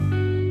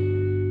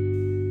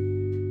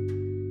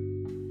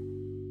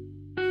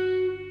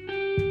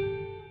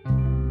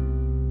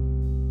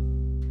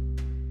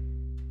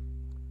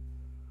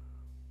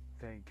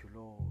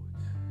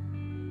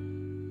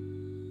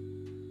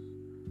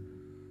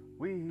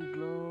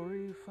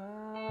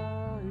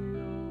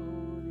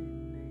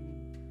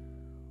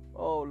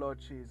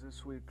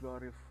Jesus, we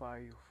glorify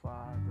you,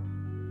 Father.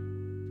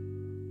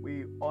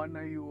 We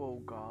honor you, O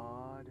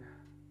God.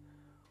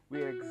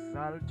 We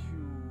exalt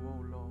you,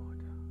 O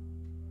Lord.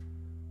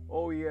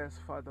 Oh, yes,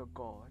 Father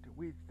God.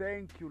 We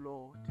thank you,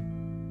 Lord,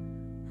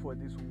 for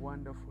this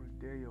wonderful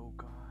day, O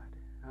God.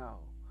 How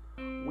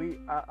we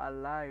are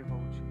alive, O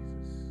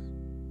Jesus.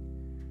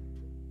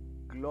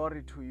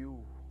 Glory to you.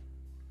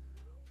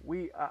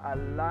 We are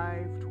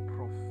alive to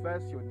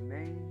profess your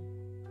name,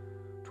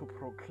 to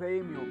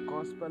proclaim your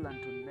gospel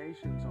unto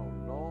nations, O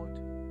Lord.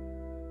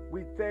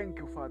 We thank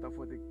you, Father,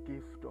 for the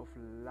gift of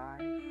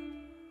life,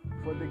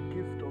 for the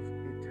gift of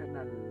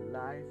eternal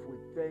life. We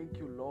thank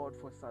you, Lord,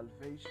 for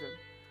salvation.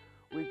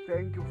 We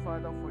thank you,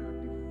 Father, for your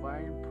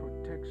divine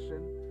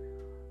protection,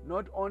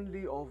 not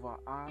only over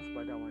us,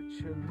 but our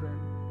children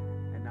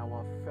and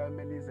our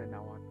families and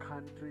our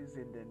countries,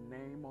 in the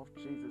name of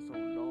Jesus, O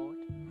Lord.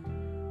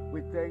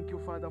 We thank you,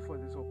 Father, for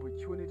this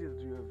opportunity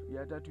that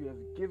you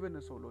have given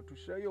us, O Lord, to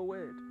share your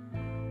word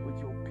with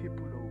your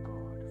people, O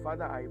God.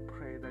 Father, I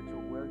pray that your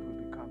word will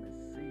become a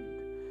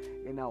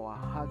seed in our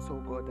hearts,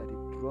 O God, that it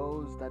will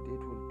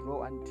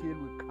grow until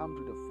we come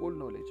to the full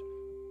knowledge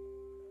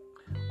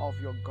of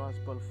your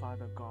gospel,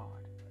 Father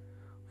God.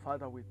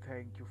 Father, we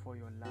thank you for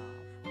your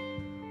love.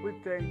 We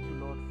thank you,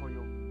 Lord, for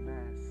your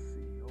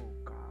mercy, oh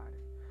God.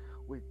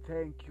 We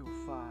thank you,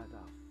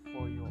 Father,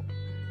 for your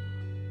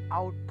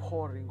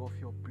outpouring of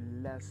your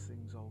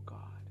blessings, oh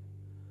God.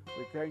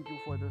 We thank you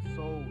for the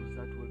souls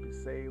that will be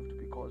saved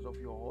because of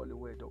your holy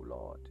word, oh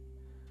Lord.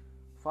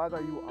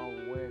 Father, you are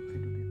worthy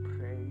to be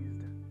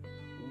praised,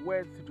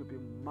 worthy to be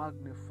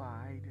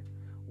magnified,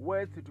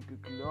 worthy to be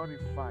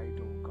glorified,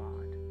 oh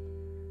God.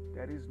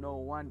 There is no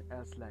one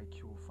else like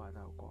you,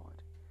 Father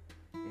God.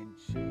 In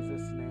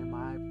Jesus' name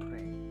I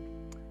pray.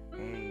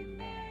 Amen.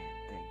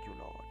 Thank you,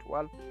 Lord.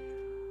 Well,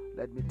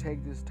 let me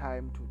take this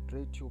time to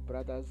greet you,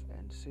 brothers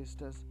and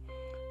sisters,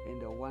 in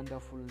the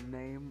wonderful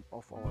name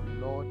of our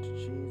Lord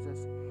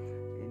Jesus.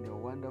 In the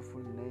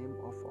wonderful name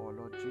of our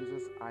Lord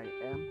Jesus, I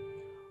am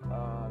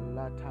a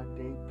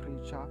latter-day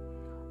preacher.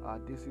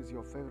 This is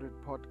your favorite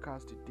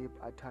podcast, Deep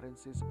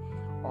Utterances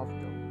of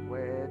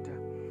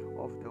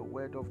the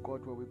Word of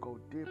God, where we go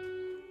deep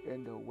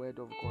in the Word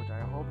of God.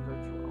 I hope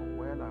that you are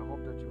well. I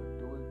hope that you are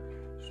doing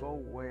so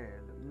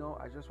well.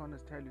 I just want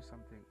to tell you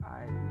something.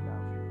 I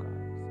love you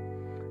guys,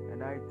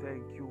 and I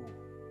thank you.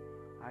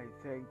 I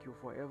thank you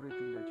for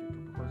everything that you do,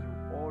 because you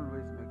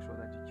always make sure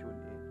that you tune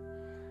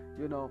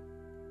in.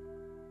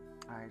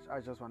 I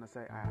just want to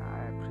say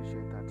I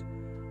appreciate that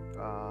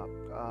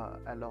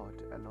a lot.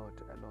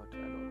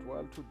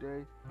 Well,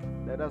 today,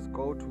 let us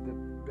go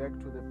back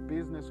to the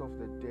business of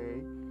the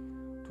day.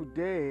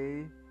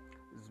 Today's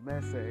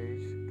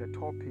message, the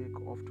topic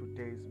of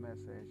today's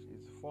message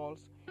is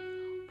false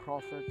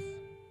prophets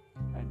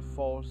and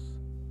false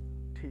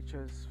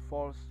teachers,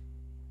 false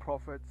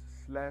prophets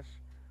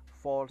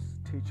 / false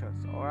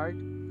teachers. All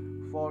right,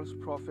 false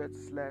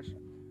prophets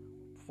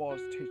 /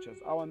 false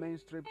teachers. Our main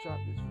scripture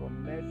is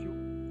from Matthew.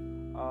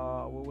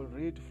 We will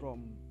read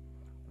from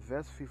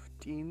verse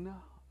 15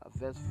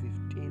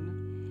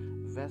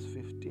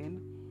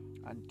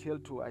 until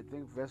to, I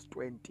think, verse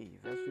 20.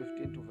 Verse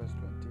 15 to verse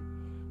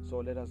 20. So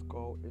let us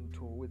go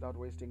into, without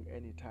wasting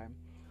any time,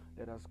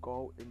 let us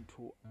go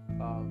into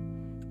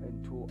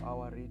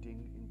our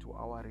reading.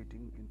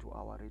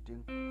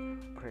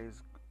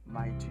 Praise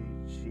mighty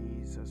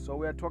Jesus. So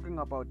we are talking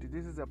about,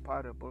 this is a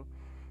parable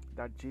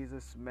that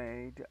Jesus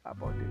made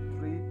about the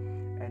tree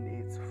and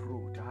its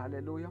fruit.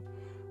 Hallelujah.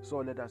 So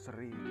let us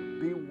read.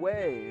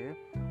 Beware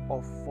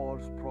of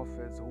false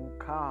prophets who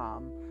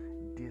come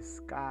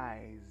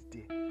disguised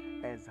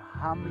as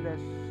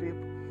harmless sheep,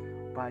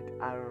 but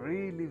are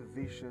really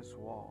vicious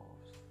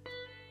wolves.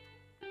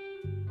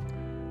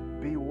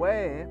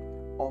 Beware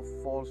of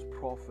false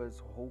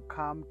prophets who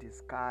come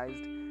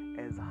disguised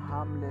as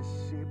harmless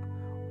sheep,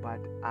 but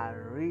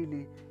are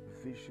really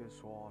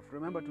vicious wolves.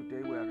 Remember,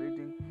 today we are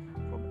reading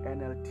from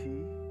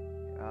NLT.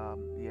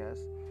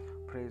 Yes,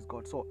 praise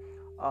God. So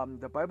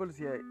the Bible is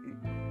here.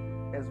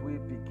 As we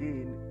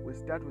begin, we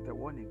start with a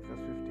warning. Verse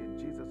 15.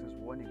 Jesus is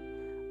warning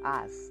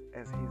us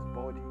as his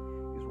body,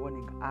 is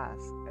warning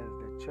us as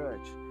the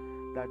church,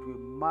 that we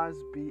must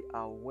be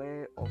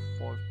aware of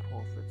false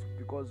prophets,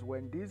 because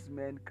when these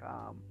men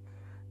come,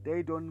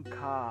 they don't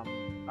come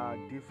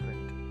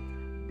different.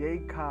 They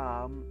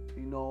come,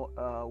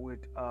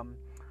 with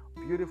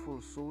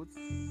beautiful suits,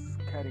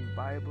 carrying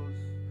Bibles,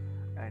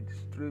 and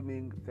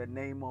streaming the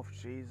name of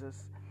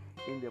Jesus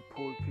in the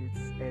pulpits,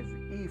 as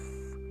if,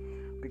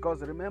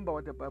 because remember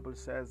what the Bible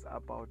says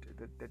about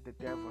the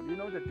devil.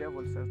 The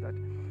devil says that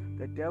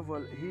the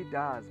devil, he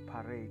does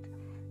parade.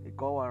 He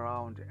go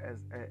around as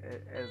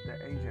the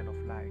angel of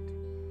light.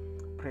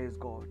 Praise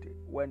God.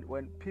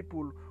 When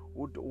people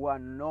who are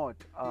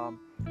not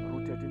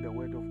rooted in the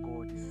word of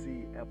God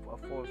see a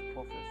false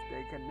prophet,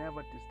 they can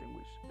never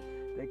distinguish.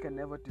 They can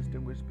never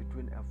distinguish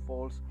between a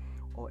false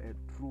or a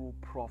true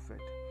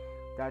prophet.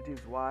 That is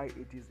why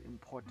it is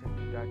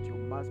important that you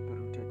must be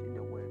rooted in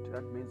the word.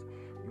 That means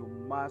you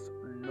must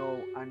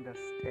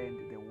understand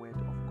the word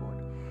of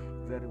God.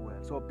 very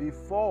well. So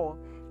before,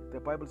 the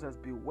Bible says,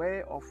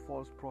 beware of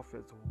false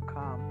prophets who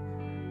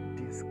come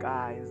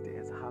disguised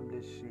as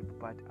harmless sheep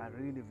but are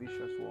really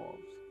vicious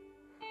wolves.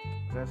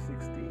 Verse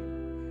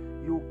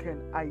 16, you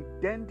can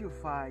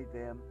identify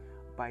them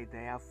by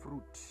their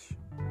fruit.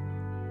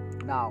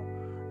 Now,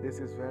 this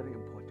is very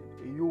important.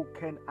 You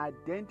can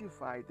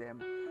identify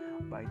them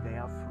by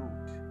their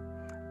fruit.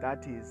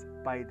 That is,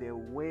 by the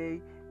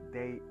way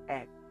they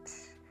act.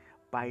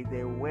 By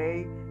the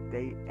way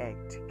they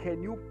act.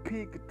 Can you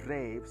pick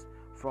grapes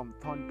from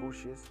thorn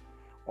bushes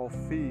or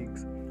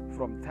figs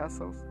from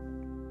thistles?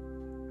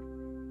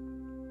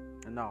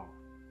 No.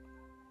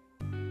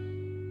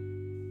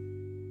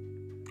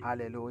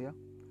 Hallelujah.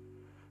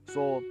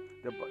 So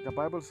the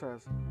Bible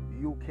says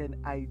you can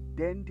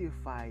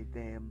identify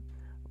them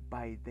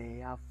by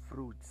their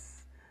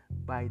fruits.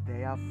 By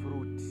their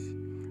fruit.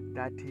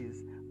 That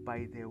is,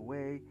 by the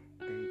way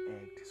they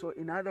act. So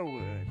in other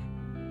words,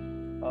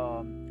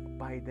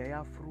 by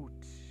their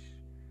fruit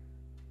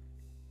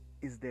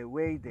is the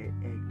way they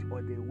act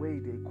or the way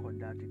they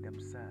conduct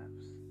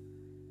themselves.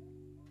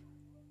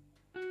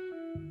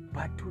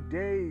 But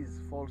today's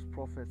false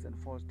prophets and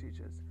false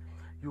teachers,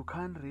 you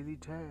can't really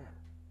tell.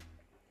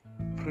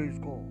 Praise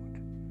God.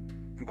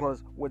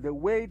 Because with the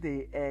way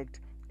they act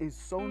is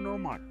so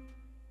normal.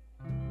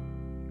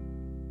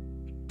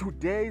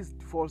 Today's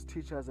false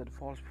teachers and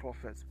false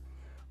prophets,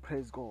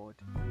 praise God,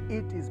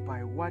 it is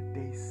by what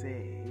they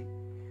say,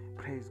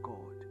 praise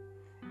God.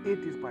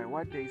 It is by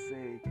what they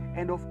say,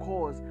 and of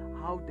course,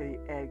 how they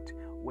act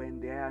when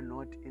they are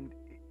not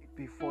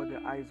before the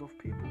eyes of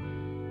people.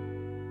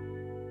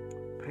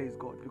 Praise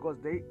God. Because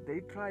they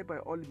try by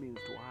all means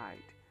to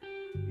hide,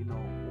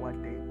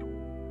 what they do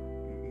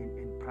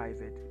in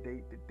private.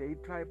 They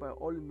try by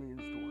all means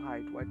to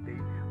hide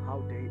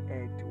how they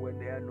act when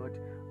they are not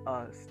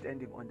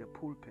standing on the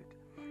pulpit.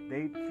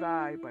 They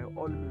try by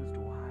all means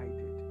to hide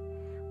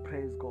it.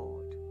 Praise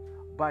God.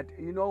 But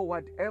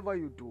whatever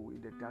you do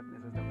in the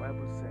darkness, as the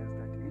Bible says,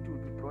 that it will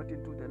be brought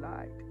into the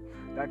light.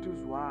 That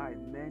is why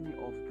many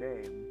of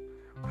them,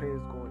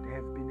 praise God,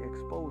 have been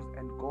exposed,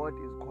 and God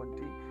is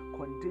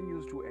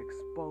continues to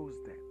expose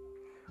them.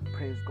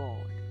 Praise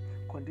God.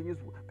 Continues,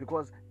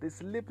 because the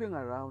sleeping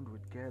around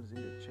with girls in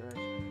the church,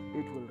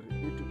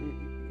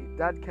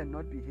 that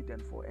cannot be hidden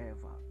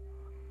forever.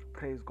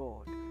 Praise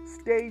God.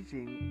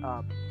 Staging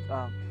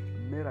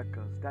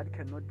miracles that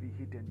cannot be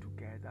hidden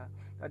together,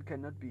 that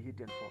cannot be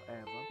hidden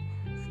forever.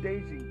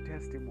 Staging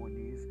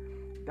testimonies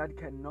that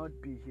cannot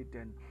be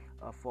hidden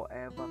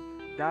forever,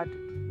 that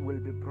will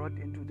be brought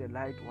into the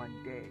light one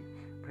day.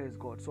 Praise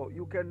God. So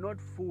you cannot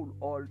fool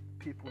all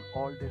people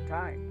all the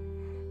time.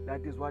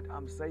 That is what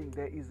I'm saying.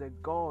 There is a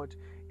God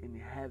in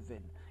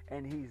heaven,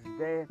 and He is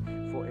there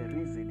for a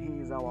reason. He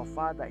is our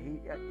Father.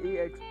 He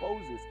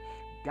exposes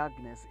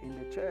darkness in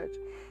the church.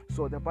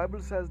 So the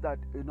Bible says that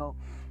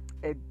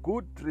a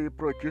good tree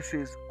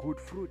produces good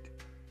fruit,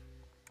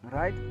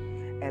 right?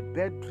 A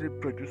bad tree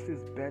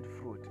produces bad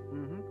fruit.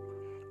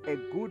 A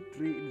good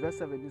tree, in verse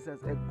 7 it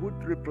says, a good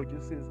tree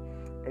produces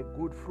a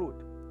good fruit,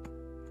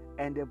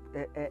 and a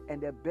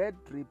bad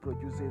tree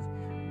produces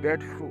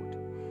bad fruit.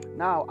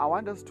 Now I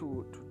want us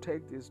to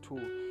take this to,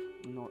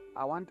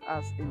 I want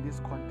us in this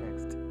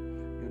context,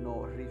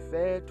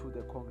 refer to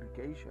the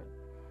congregation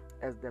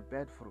as the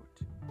bad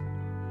fruit.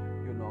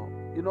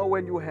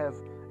 When you have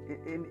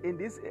in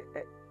this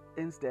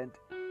instant,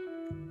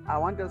 I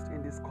want us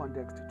in this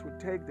context to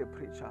take the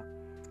preacher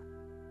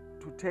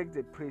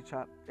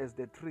as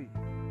the tree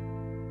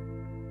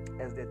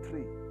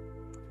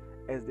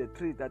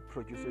that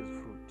produces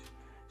fruit.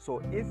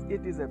 So if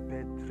it is a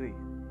bad tree,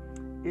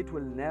 it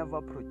will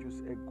never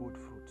produce a good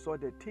fruit. So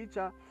the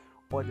teacher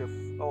or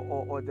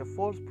the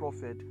false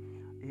prophet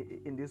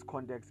in this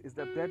context is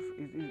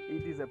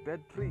it is a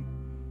bad tree,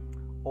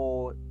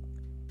 or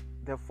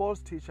the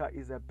false teacher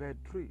is a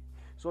bad tree.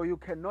 So you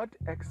cannot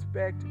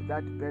expect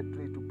that bad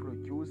tree to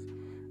produce,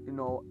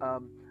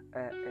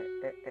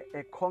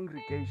 a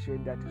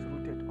congregation that is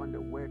rooted on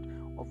the word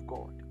of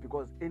God.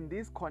 Because in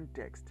this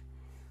context,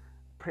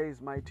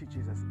 praise mighty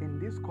Jesus, in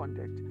this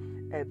context,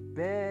 a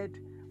bad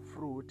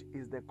fruit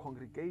is the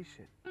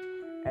congregation.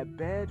 A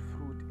bad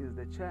fruit is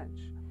the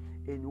church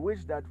in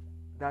which that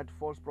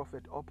false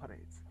prophet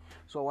operates.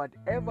 So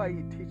whatever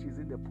he teaches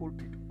in the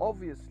pulpit,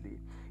 obviously,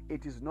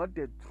 it is not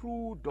the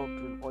true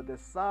doctrine or the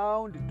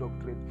sound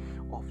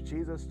doctrine of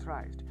Jesus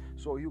Christ.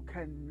 So you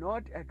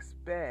cannot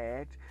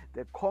expect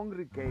the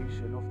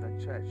congregation of the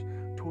church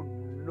to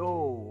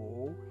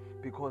know,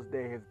 because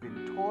they have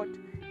been taught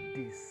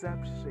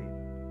deception.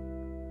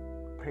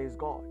 Praise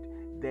God.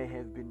 They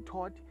have been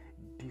taught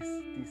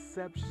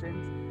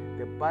deceptions.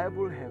 The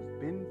Bible has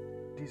been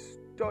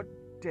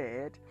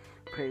distorted.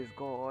 Praise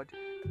God.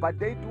 But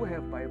they do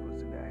have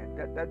Bibles in their hand.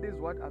 That is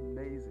what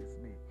amazes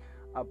me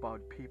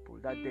about people,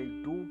 that they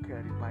do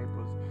carry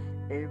Bibles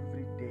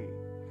every day.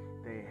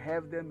 They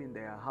have them in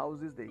their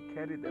houses, they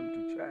carry them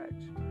to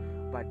church,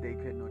 but they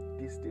cannot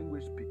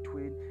distinguish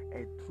between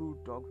a true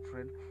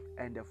doctrine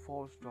and a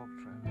false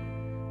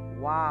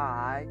doctrine.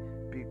 Why?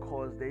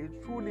 Because they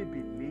truly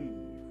believe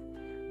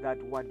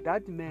that what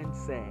that man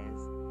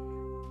says,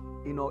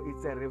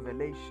 it's a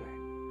revelation.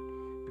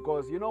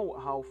 Because you know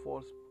how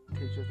false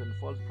teachers and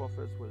false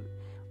prophets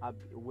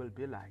will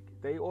be like.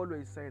 They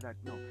always say that,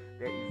 no,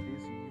 there is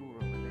this new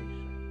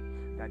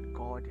revelation that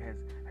God has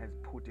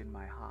put in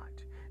my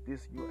heart.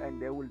 This new,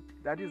 and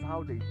that is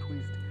how they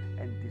twist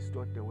and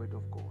distort the word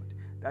of God.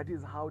 That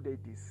is how they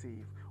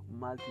deceive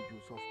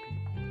multitudes of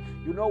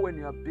people. When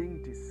you are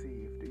being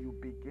deceived, you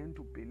begin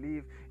to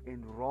believe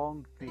in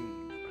wrong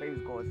things, praise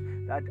God,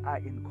 that are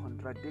in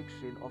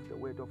contradiction of the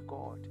word of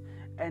God.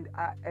 And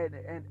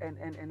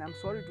I'm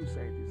sorry to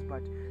say this,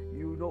 but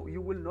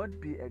you will not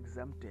be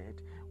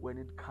exempted when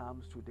it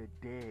comes to the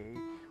day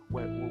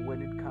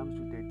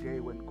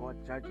when God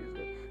judges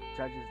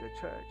the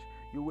church.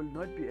 You will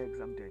not be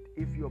exempted.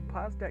 If your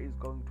pastor is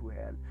going to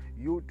hell,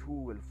 you too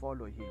will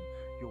follow him.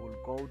 You will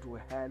go to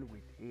hell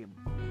with him.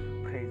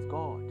 Praise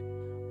God.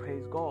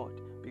 Praise God.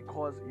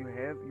 Because you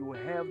have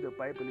the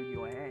Bible in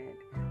your hand,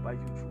 but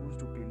you choose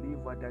to believe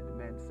what that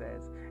man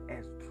says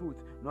as truth,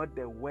 not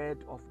the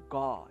word of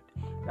God.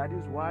 That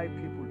is why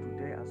people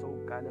today are so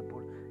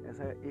gullible and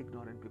so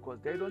ignorant,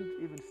 because they don't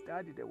even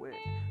study the word.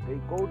 They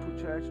go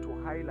to church to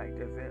highlight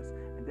a verse,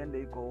 and then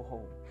they go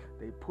home.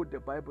 They put the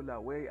Bible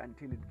away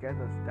until it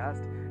gathers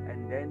dust,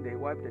 and then they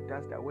wipe the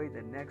dust away.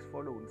 The next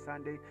following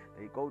Sunday,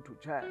 they go to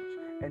church.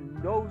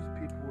 And those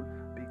people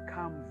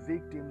become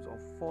victims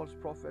of false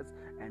prophets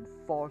and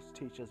false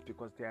teachers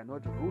because they are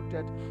not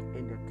rooted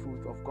in the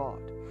truth of God.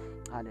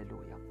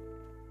 Hallelujah.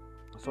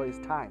 So it's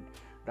time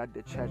that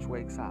the church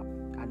wakes up.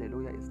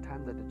 Hallelujah. It's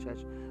time that the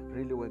church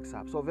really wakes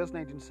up. So verse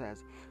 19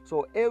 says,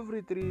 so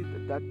every tree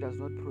that does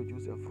not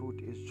produce a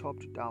fruit is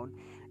chopped down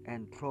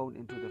and thrown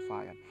into the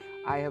fire.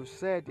 I have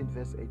said in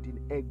verse 18,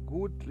 a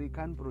good tree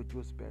can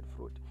produce bad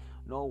fruit.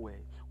 No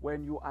way.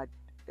 When you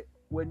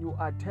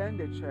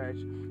attend a church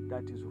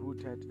that is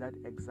rooted, that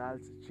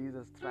exalts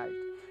Jesus Christ,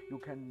 you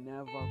can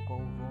never go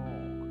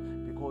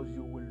wrong, because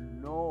you will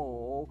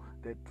know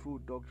the true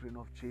doctrine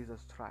of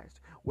Jesus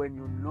Christ. When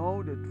you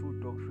know the true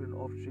doctrine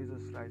of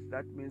Jesus Christ,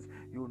 that means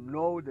you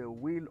know the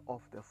will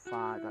of the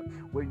Father.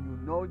 When you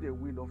know the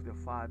will of the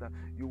Father,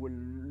 you will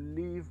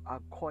live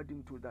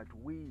according to that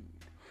will.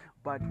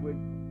 But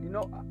when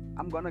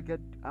I'm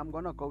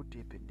gonna go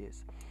deep in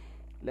this.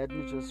 Let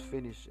me just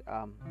finish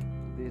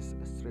this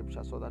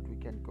scripture so that we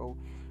can go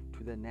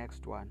to the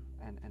next one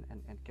and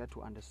get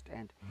to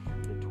understand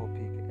the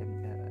topic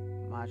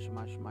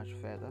much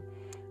further.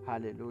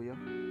 Hallelujah.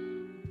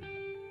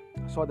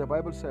 So the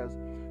Bible says,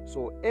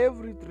 so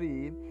every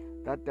tree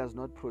that does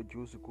not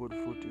produce good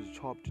fruit is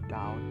chopped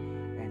down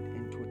and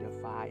into the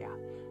fire.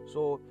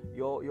 So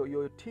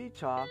your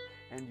teacher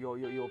and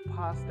your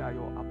pastor,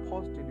 your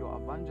apostle,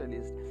 your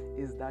evangelist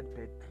is that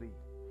bad tree.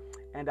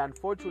 And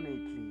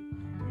unfortunately,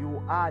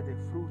 you are the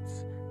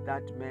fruits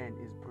that man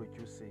is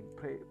producing.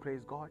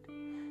 Praise God.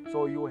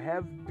 So you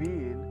have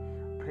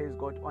been, praise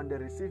God, on the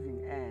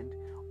receiving end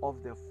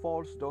of the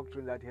false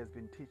doctrine that he has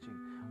been teaching.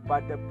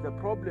 But the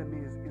problem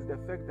is the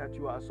fact that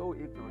you are so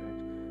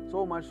ignorant,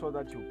 so much so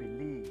that you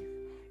believe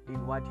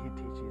in what he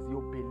teaches.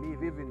 You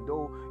believe even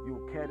though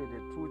you carry the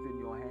truth in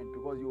your hand,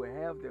 because you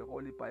have the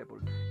Holy Bible,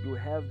 you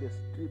have the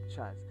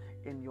scriptures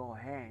in your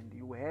hand,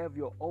 you have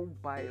your own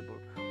Bible,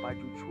 but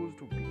you choose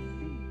to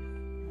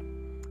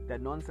believe the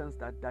nonsense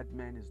that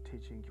man is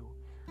teaching you,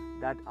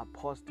 that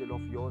apostle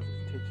of yours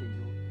is teaching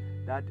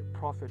you, that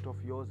prophet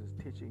of yours is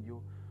teaching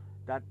you,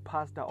 that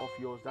pastor of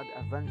yours, that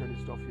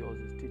evangelist of yours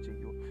is teaching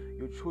you.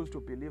 You choose to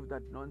believe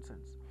that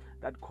nonsense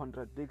that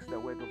contradicts the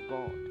word of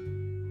God.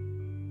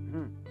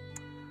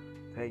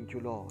 Thank you,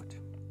 Lord.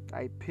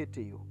 I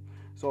pity you.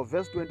 So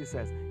verse 20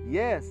 says,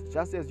 yes,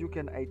 just as you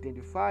can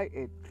identify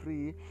a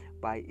tree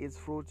by its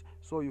fruits,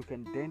 so you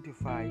can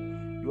identify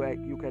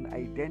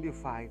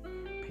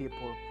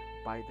people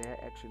by their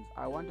actions.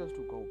 I want us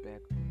to go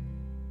back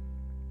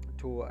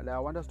to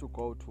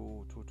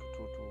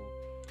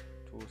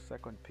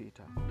 2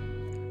 Peter.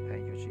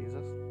 Thank you,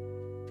 Jesus.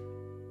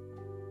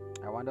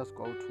 I want us to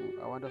go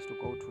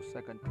to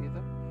 2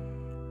 Peter,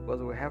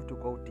 because we have to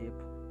go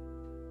deep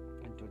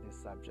into this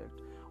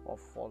subject of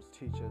false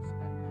teachers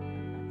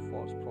and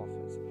false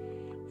prophets.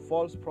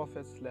 False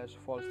prophets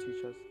 / false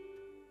teachers.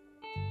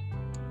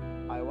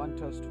 I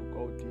want us to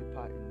go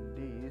deeper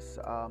in this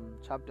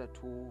chapter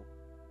 2,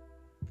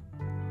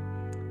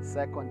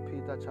 2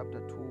 Peter chapter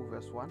 2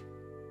 verse 1.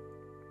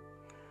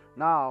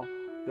 Now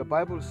the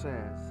Bible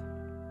says,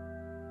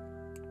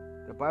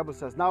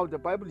 now the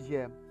Bible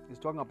here is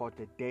talking about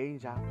the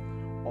danger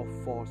of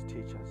false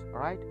teachers.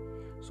 Alright?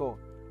 So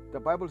the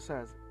Bible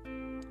says,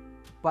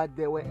 but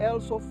there were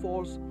also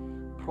false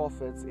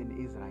prophets in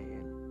Israel.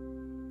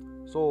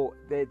 So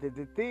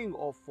the thing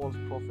of false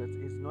prophets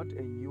is not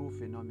a new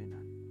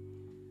phenomenon.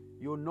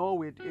 You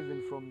know it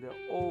even from the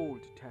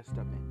Old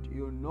Testament.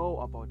 You know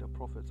about the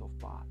prophets of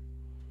Baal.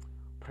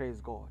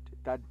 Praise God.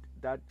 That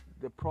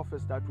the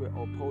prophets that were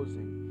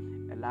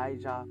opposing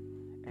Elijah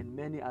and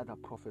many other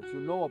prophets. You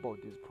know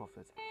about these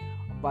prophets.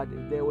 But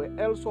there were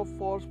also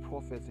false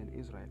prophets in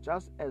Israel,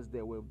 just as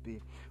there will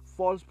be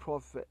false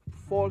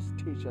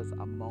teachers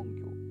among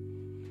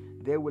you.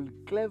 They will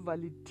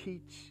cleverly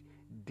teach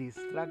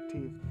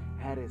destructive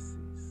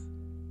heresies.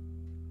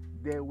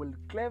 They will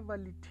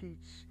cleverly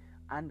teach,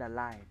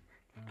 underline,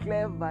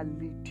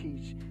 cleverly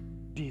teach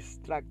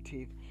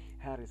destructive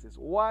heresies.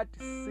 What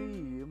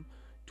seem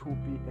to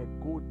be a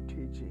good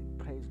teaching,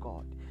 praise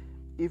God.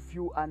 If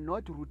you are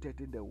not rooted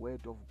in the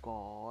word of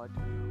God,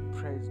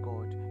 praise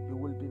God, you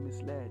will be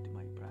misled,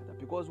 my brother.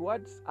 Because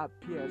what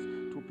appears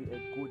to be a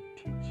good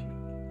teaching,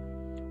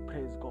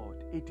 praise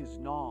God, it is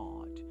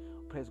not,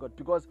 praise God.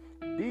 Because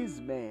these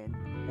men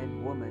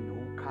and women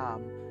who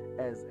come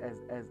as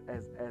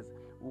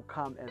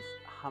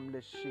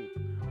harmless sheep,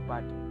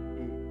 but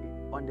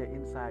on the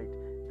inside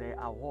they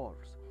are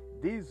wolves.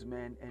 These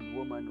men and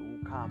women who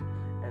come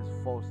as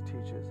false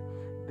teachers,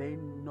 they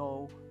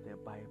know the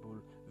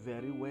Bible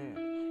very well,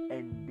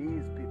 and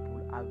these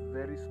people are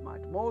very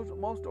smart.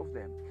 Most of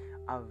them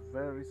are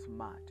very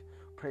smart,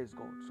 praise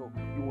God. So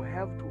you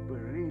have to be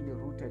really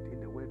rooted in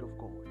the word of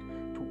God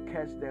to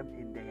catch them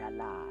in their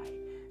lie.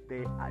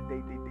 They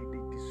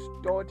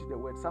distort the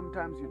word.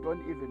 Sometimes you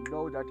don't even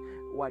know that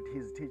what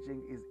he's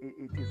teaching is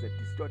a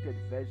distorted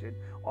version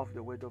of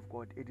the word of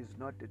God. It is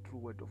not the true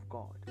word of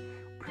God.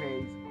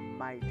 Praise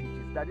my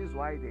teachers. That is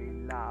why they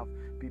love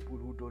people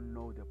who don't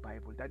know the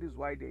Bible. That is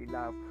why they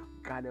love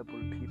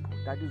gullible people.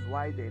 That is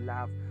why they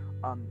love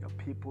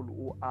people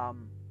who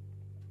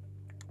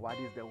what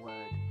is the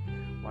word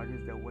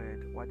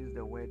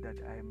that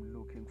I am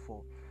looking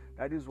for?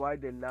 That is why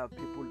they love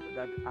people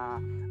that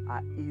are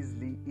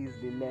easily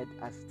led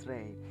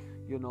astray.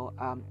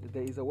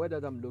 There is a word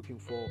that I'm looking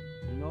for.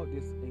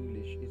 This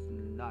English is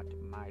not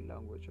my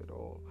language at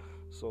all,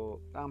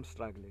 so I'm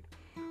struggling.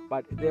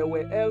 But there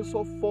were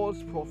also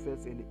false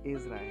prophets in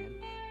Israel.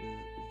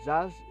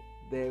 Just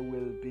there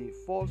will be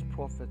false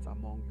prophets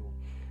among you.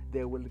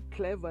 They will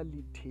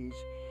cleverly teach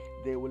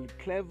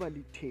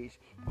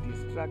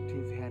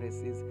destructive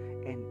heresies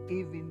and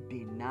even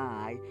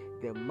deny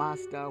the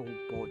master who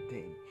bought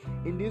them.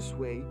 In this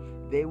way,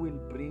 they will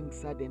bring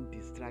sudden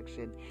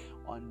destruction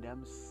on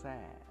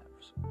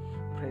themselves.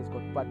 Praise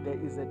God. But there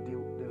is the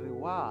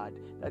reward.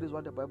 That is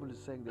what the Bible is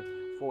saying, that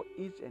for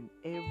each and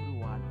every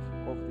one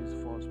of these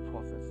false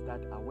prophets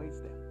that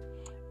awaits them.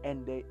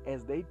 And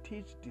as they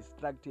teach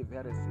destructive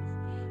heresies,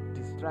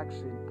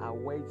 destruction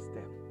awaits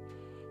them.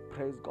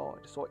 Praise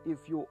God. So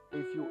if you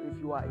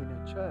are in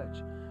a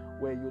church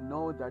where you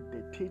know that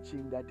the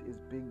teaching that is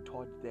being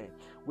taught there,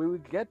 we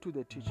will get to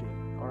the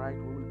teaching, all right?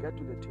 We will get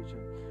to the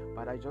teaching,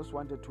 but I just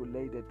wanted to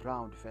lay the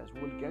ground first.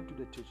 We will get to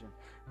the teaching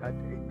that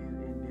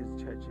in these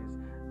churches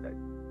that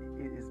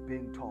it is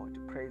being taught.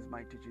 Praise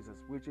mighty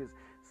Jesus, which is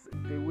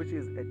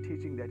a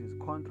teaching that is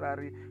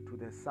contrary to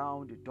the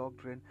sound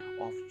doctrine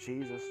of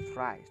Jesus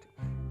Christ.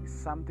 It's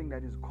something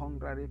that is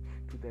contrary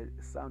to the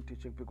sound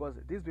teaching, because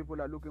these people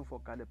are looking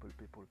for gullible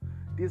people.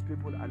 These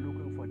people are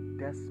looking for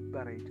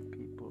desperate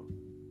people.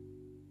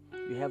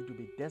 You have to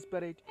be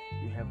desperate.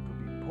 You have to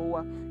be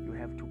poor. You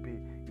have to be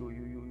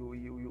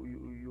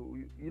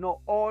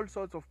all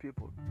sorts of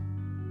people.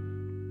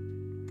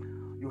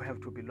 You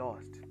have to be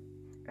lost,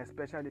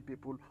 especially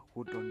people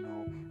who don't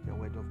know the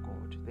word of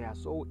God. They are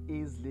so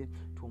easily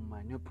to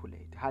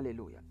manipulate.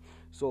 Hallelujah.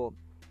 So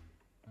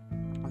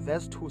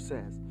verse 2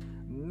 says,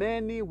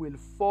 many will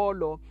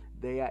follow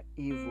their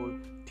evil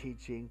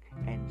teaching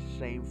and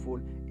shameful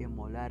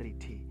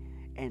immorality,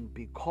 and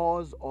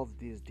because of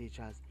these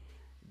teachers,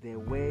 the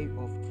way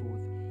of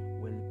truth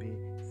will be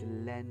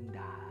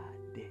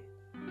slandered.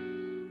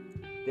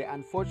 The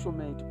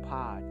unfortunate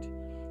part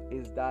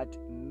is that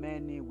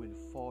many will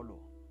follow.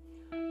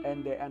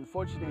 And the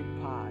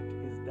unfortunate part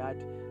is that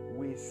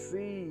we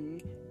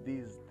see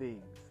these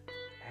things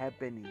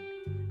happening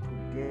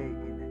today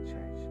in the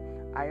church.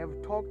 I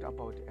have talked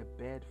about a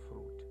bad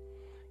fruit,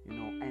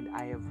 and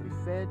I have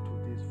referred to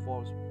these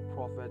false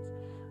prophets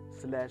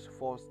 /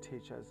 false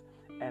teachers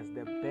as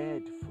the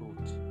bad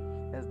fruit,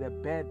 as the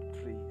bad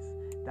trees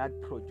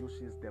that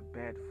produces the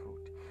bad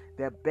fruit.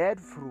 The bad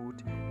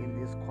fruit in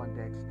this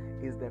context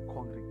is the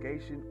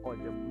congregation or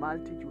the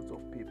multitudes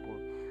of people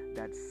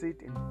that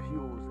sit in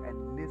pews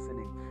and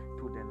listening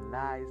to the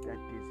lies that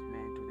these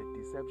men, to the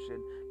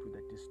deception, to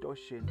the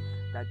distortion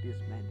that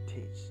these men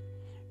teach.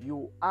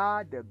 You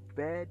are the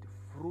bad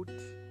fruit.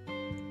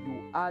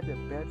 You are the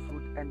bad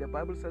fruit. And the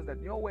Bible says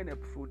that when a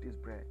fruit is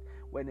bad,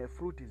 when a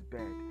fruit is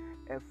bad,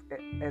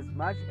 as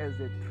much as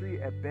a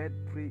bad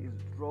tree is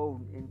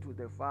thrown into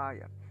the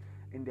fire,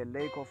 in the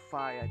lake of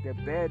fire, the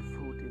bad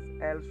fruit is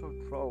also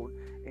thrown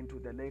into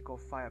the lake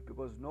of fire,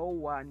 because no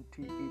one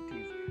eats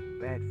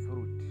bad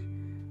fruit.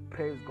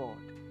 Praise God.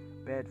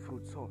 Bad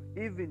fruit. So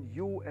even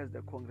you as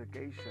the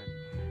congregation,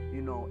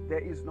 there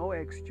is no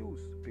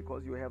excuse,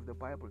 because you have the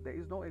Bible. There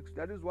is no excuse.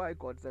 That is why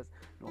God says,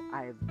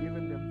 I have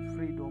given them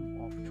freedom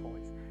of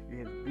choice.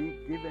 You have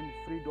been given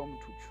freedom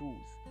to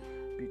choose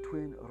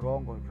between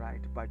wrong or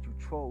right, but you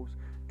chose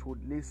to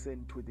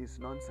listen to this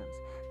nonsense,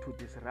 to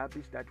this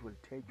rubbish that will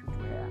take you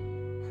to hell.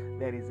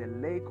 There is a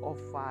lake of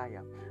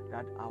fire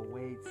that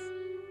awaits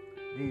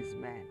these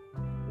men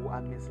who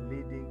are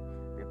misleading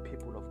the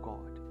people of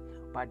God.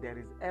 But there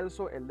is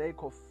also a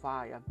lake of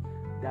fire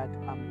that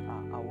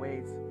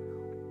awaits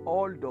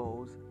all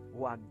those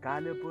who are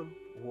gullible,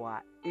 who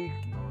are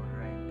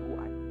ignorant, who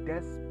are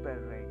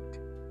desperate.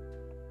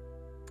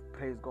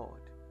 Praise God.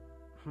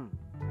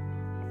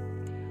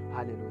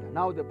 Hallelujah.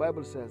 Now the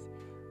Bible says,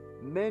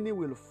 many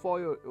will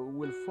follow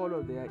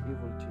their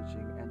evil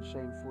teaching and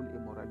shameful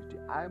immorality.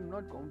 I'm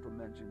not going to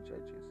mention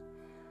churches,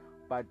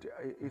 but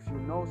if you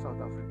know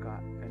South Africa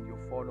and you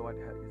follow what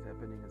is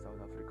happening in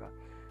South Africa,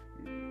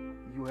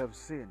 you have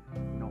seen,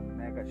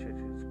 mega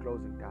churches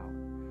closing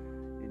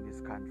down in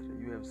this country.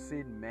 You have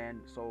seen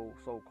men,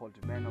 so-called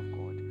men of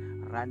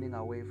God, running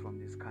away from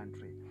this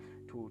country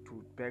to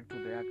back to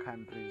their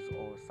countries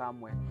or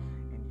somewhere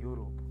in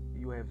Europe.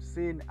 You have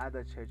seen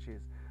other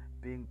churches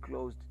being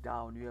closed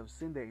down. You have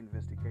seen the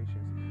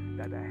investigations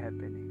that are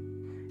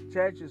happening.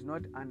 Church is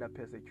not under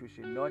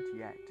persecution, not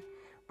yet.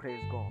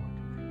 Praise God.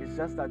 It's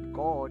just that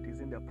God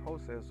is in the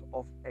process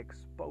of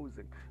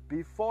exposing.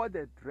 Before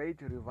the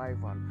great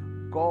revival,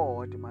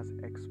 God must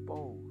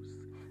expose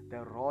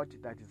the rot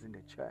that is in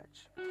the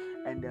church.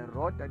 And the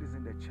rot that is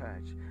in the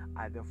church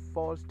are the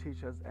false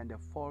teachers and the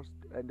false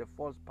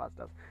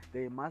pastors.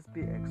 They must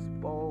be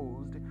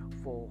exposed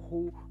for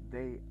who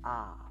they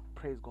are.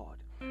 Praise God.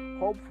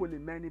 Hopefully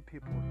many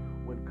people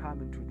will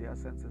come into their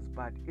senses,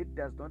 but it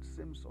does not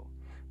seem so,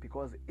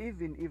 because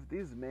even if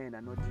these men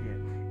are not here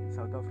in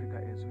South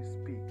Africa as we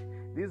speak,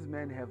 these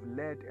men have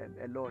led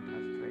a lot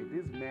astray.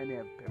 These men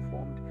have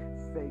performed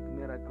fake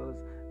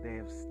miracles. They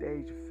have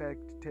staged fake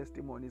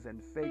testimonies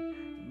and fake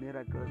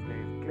miracles. They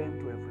have claimed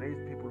to have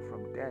raised people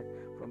from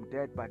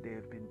dead, but they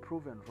have been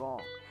proven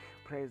wrong.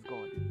 Praise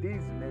God.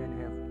 These men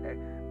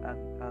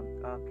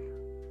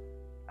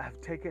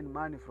have taken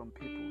money from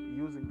people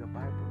using the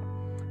Bible.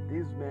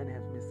 These men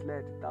have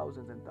misled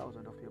thousands and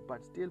thousands of people,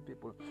 but still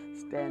people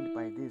stand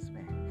by these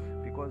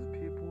men, because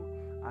people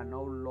are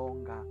no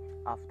longer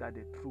after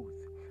the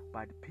truth,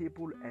 but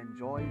people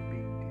enjoy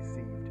being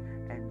deceived,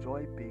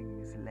 enjoy being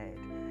misled.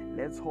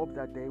 Let's hope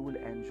that they will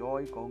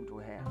enjoy going to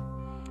hell.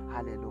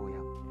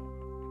 Hallelujah.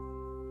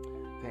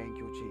 Thank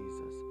you,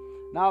 Jesus.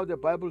 Now the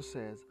Bible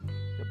says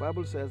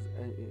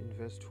in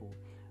verse 2,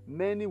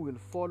 many will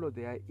follow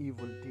their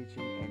evil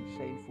teaching and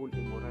shameful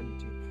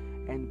immorality,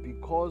 and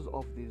because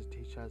of these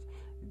teachers,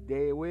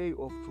 their way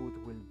of truth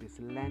will be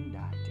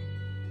slandered.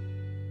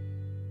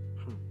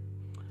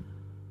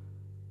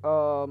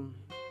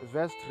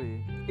 Verse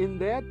 3, in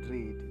their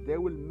greed, they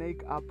will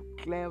make up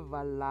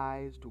clever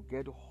lies to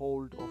get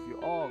hold of you.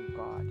 Oh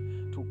God,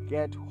 to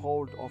get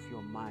hold of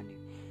your money.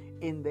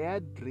 In their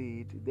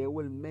greed, they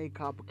will make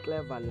up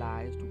clever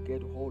lies to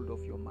get hold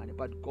of your money.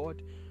 But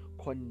God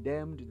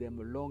condemned them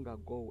long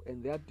ago,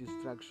 and their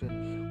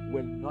destruction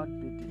will not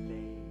be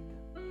delayed.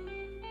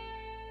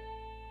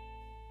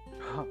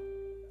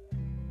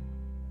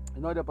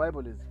 The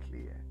Bible is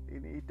clear.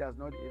 It does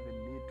not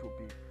even need to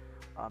be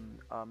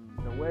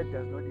the word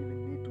does not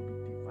even need to be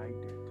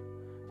divided.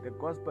 The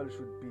gospel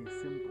should be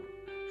simple,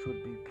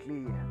 should be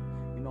clear.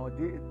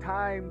 The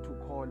time to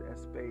call a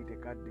spade a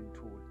gardening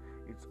tool,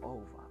 it's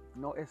over.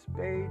 A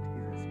spade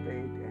is a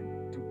spade,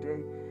 and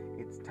today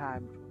it's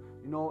time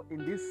to,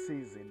 in this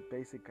season,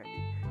 basically,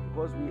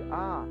 because we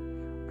are,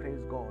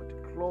 praise God,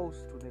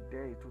 close to the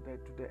day, to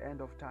the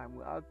end of time.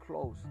 We are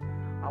close.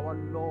 Our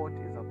Lord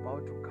is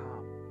about to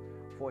come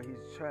for his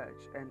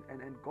church,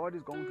 and God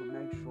is going to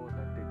make sure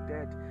that the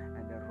dead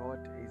and the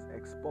rot is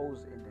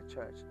exposed in the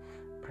church.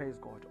 Praise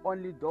God.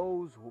 Only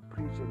those who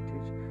preach and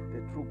teach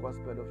the true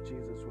gospel of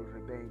Jesus will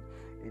remain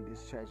in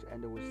this church,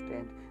 and they will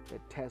stand the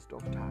test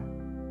of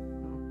time.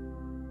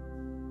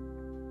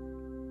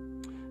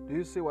 Do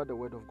you see what the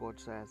word of God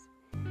says?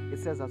 It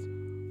says that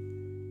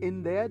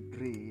in their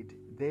greed,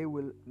 they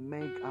will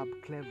make up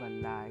clever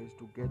lies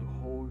to get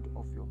hold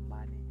of your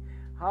money.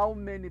 How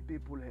many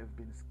people have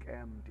been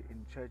scammed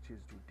in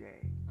churches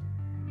today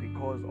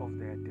because of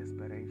their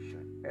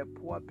desperation? A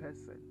poor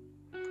person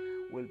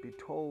will be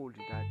told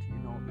that,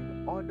 in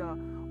order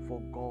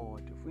for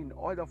God, in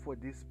order for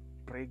this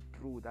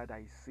breakthrough that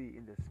I see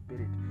in the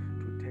spirit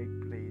to take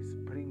place,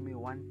 bring me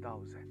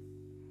 1,000.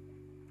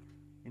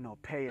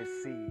 Pay a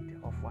seed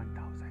of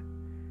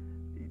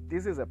 1,000.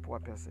 This is a poor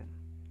person.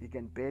 He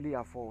can barely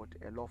afford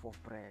a loaf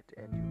of bread,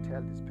 and you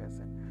tell this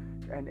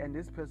person, and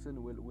this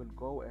person will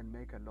go and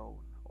make a loan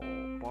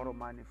or borrow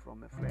money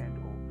from a friend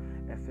or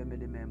a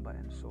family member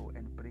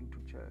and bring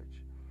to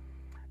church.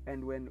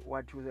 And when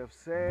what you have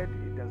said,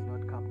 it does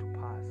not come to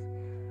pass,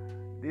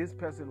 this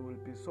person will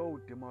be so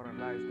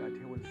demoralized that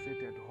he will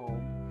sit at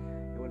home.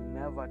 He will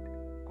never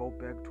go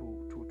back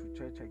to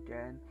church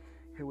again.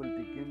 He will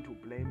begin to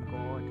blame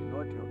God.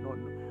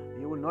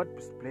 He will not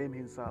blame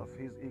himself,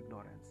 his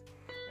ignorance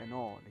and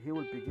all. He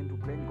will begin to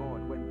blame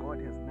God when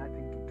God has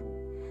nothing to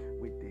do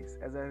with this.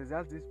 As a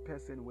result, this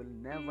person will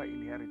never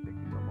inherit the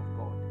kingdom of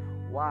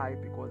God. Why?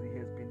 Because he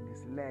has been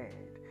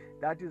misled.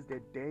 That is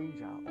the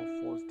danger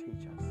of false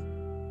teachers.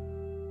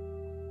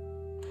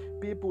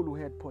 People who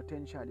had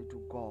potential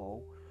to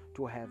go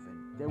to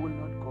heaven, they will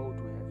not go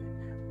to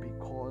heaven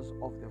because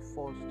of the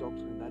false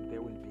doctrine that they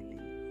will believe.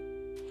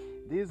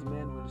 These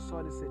men will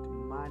solicit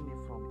money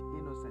from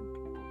innocent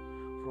people,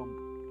 from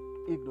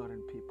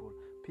ignorant people,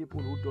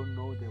 people who don't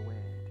know the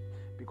word.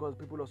 Because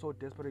people are so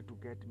desperate to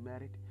get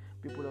married,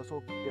 people are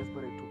so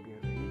desperate to be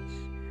rich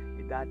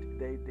that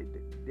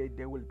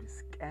they will be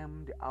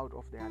scammed out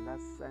of their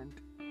last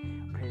cent.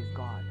 Praise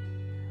God.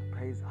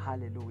 Praise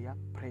hallelujah.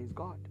 Praise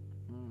God.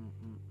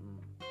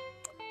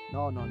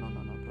 No.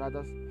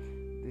 Brothers,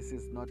 this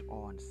is not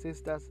on.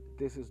 Sisters,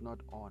 this is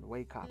not on.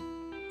 Wake up.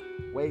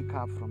 Wake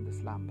up from the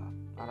slumber.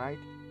 Alright?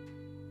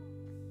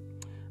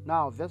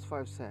 Now, verse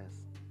 5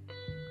 says,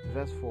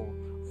 verse 4,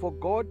 for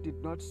God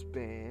did not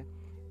spare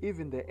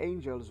even the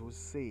angels who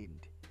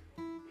sinned.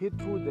 He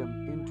threw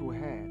them into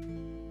hell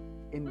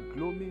in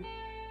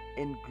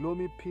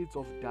gloomy pits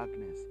of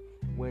darkness,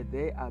 where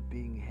they are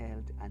being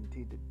held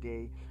until the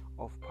day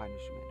of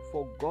punishment.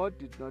 For God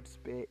did not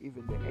spare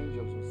even the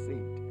angels who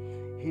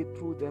sinned. He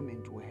threw them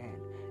into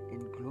hell in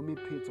gloomy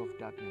pits of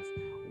darkness,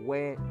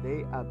 where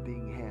they are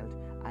being held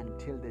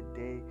until the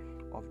day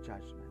of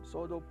judgment.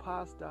 So though,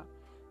 pastor,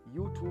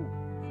 you too,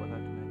 for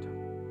that matter,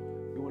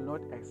 you will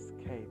not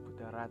escape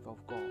the wrath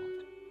of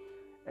God.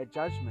 A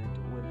judgment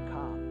will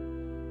come.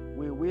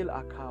 We will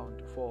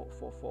account for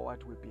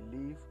what we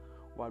believe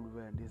while we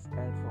were on this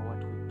earth, for what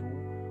we do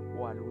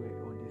while we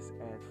were on this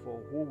earth, for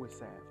who we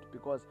served.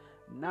 Because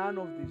none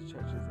of these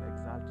churches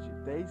exalt you.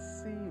 They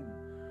seem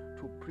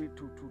to preach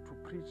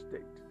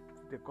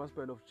the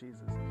gospel of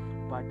Jesus,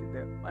 but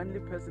the only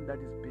person that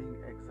is being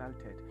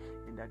exalted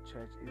in that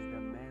church is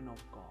the man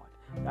of God.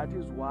 That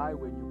is why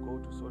when you go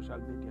to social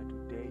media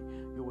today,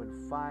 you will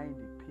find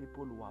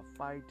people who are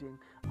fighting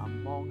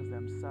amongst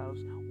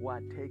themselves, who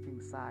are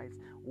taking sides,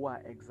 who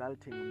are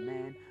exalting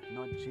men,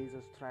 not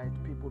Jesus Christ.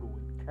 People who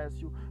will curse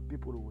you,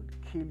 people who will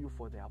kill you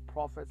for their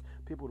prophets,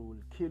 people who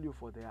will kill you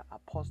for their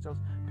apostles,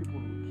 people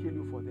who will kill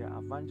you for their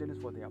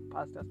evangelists, for their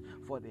pastors,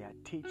 for their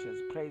teachers.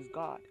 Praise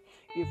God.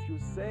 If you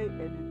say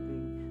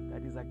anything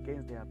that is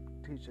against their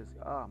teachers,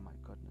 oh my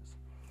goodness,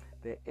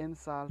 the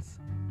insults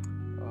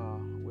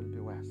will be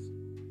worse.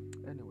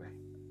 Anyway,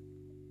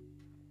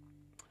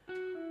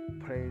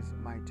 praise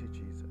mighty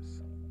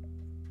Jesus.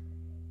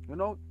 You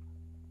know,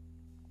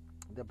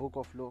 the book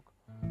of Luke,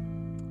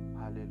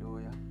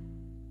 hallelujah.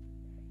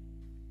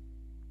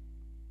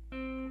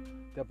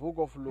 The book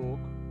of Luke,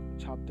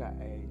 chapter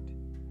 8,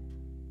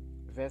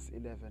 verse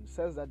 11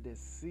 says that the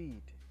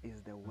seed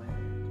is the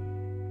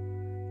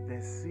word.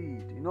 The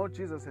seed. You know,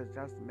 Jesus has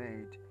just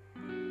made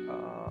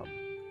a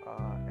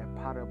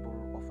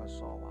parable of a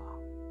sower.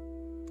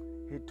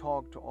 He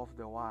talked of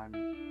the one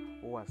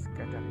who was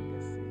scattering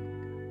the seed.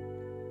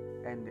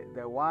 And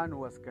the one who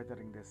was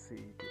scattering the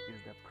seed is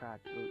the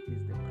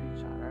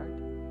preacher, right?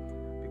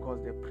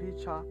 Because the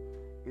preacher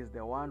is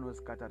the one who is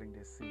scattering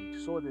the seed.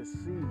 So the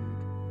seed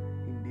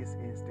in this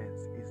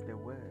instance is the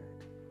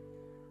word.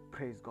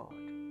 Praise God.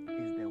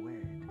 Is the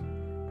word.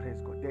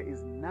 Praise God. There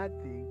is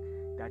nothing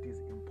that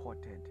is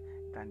important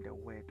than the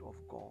word of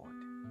God.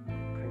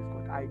 Praise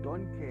God. I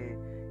don't care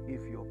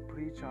if your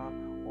preacher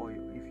or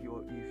if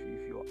your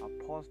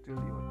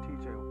apostle, your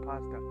teacher, your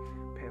pastor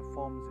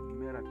performs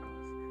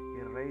miracles.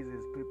 He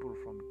raises people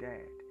from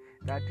dead.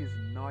 That is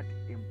not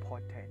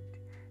important.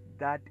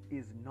 That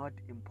is not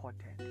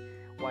important.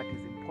 What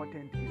is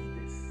important is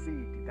the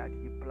seed that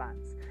he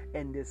plants.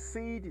 And the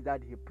seed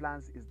that he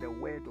plants is the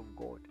word of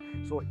God.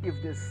 So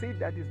if the seed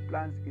that he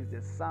plants is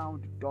the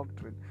sound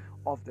doctrine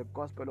of the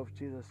gospel of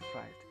Jesus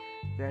Christ,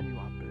 then you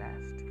are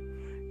blessed.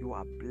 You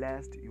are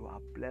blessed. You are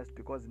blessed,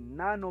 because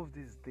none of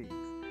these things,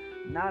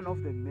 none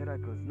of the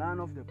miracles, none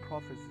of the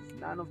prophecies,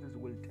 none of this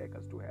will take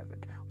us to heaven.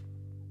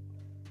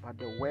 But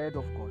the word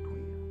of God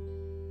will.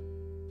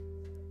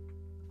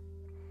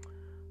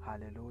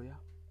 Hallelujah.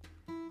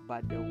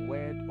 But the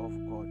word of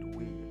God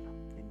will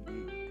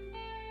indeed.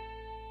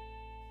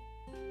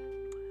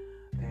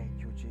 Thank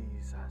you,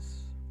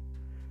 Jesus.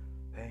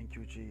 Thank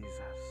you,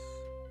 Jesus.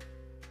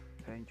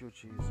 Thank you,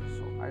 Jesus.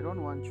 So I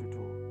don't want you to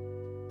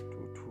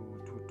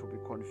be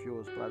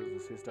confused, brothers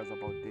and sisters,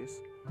 about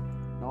this.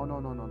 No.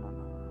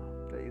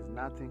 There is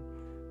nothing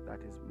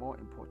that is more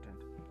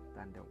important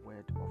than the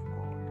word of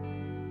God.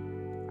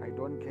 I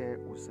don't care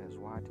who says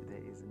what.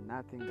 There is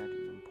nothing that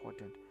is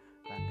important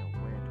than the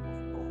word of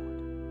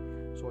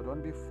God. So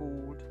don't be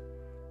fooled.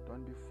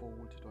 Don't be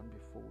fooled. Don't be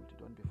fooled.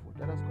 Don't be fooled.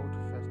 Let us go to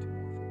 1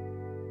 Timothy.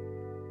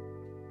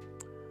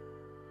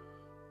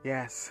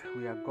 Yes,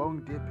 we are going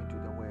deep into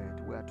the word.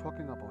 We are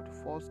talking about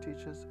false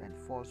teachers and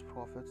false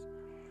prophets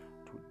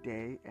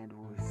today, and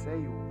we will say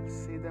you will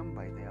see them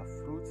by their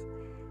fruits.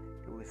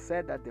 We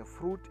said that the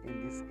fruit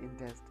in this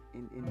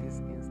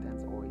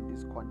instance or in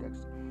this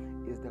context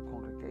is the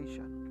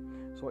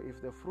congregation. So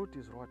if the fruit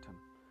is rotten,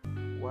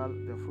 well,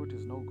 the fruit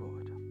is no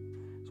good.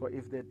 So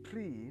if the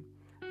tree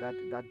that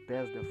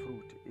bears the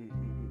fruit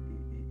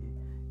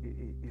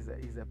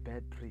is a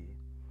bad tree,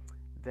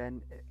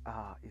 then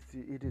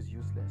it is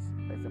useless.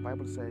 As the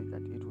Bible says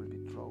that it will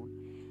be thrown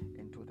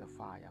into the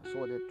fire.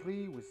 So the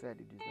tree, we said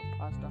it is the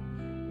pastor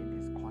in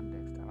this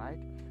context, right?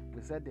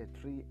 We said the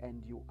tree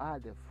and you are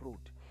the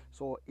fruit.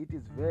 So it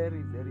is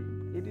very, very,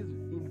 it is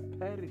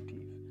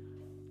imperative,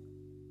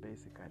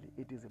 basically.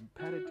 It is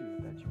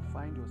imperative that you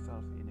find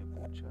yourself in a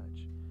good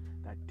church,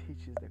 that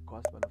teaches the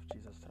gospel of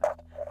Jesus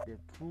Christ, the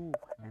true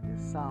and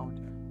the sound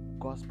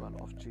gospel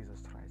of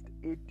Jesus Christ.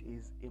 It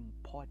is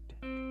important.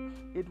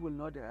 It will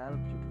not help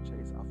you to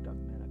chase after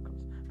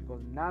miracles,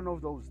 because none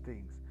of those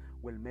things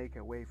will make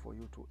a way for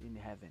you in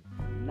heaven.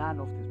 None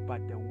of this,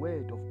 but the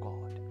word of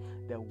God,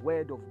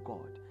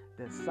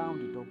 the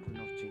sound doctrine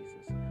of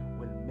Jesus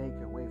will make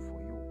a way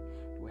for you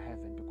to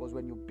heaven. Because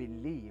when you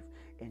believe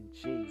in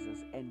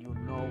Jesus and you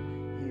know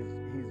his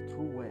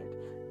true word,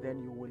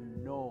 then you will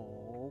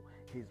know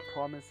his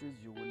promises,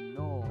 you will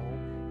know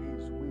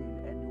his will,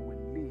 and you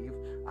will live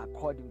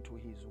according to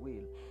his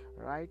will.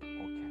 Right?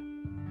 Okay.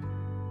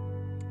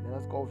 Let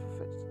us go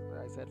first.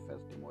 I said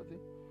First Timothy.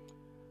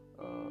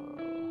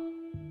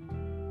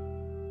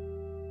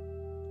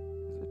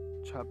 Is it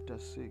chapter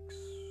 6?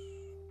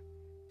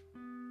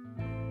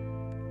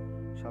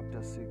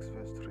 Chapter 6,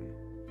 verse 3.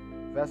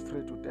 Verse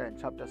 3 to 10.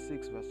 Chapter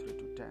 6, verse 3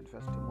 to 10.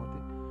 First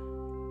Timothy,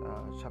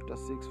 chapter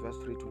 6, verse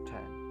 3 to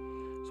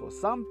 10. So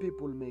some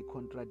people may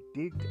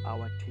contradict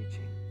our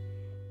teaching.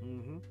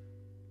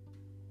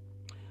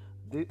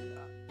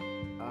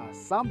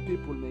 Some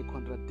people may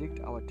contradict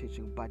our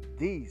teaching, but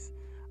these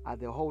are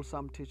the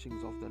wholesome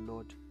teachings of the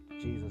Lord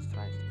Jesus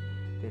Christ.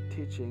 The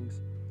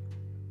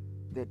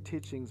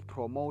teachings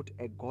promote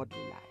a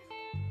godly life.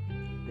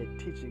 The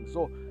teachings.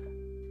 So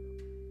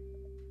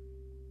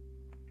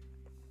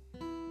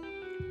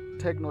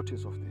take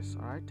notice of this.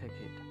 All right, take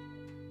it.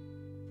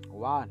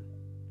 1.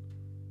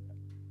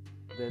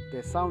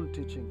 The sound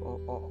teaching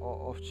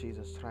of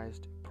Jesus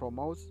Christ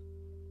promotes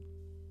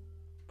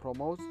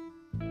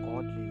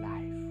godly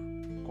life.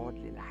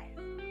 Godly life.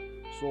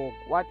 So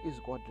what is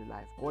godly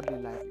life? Godly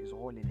life is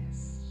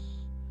holiness.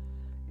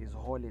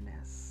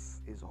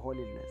 Is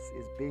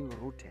being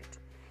rooted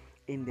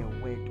in the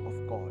word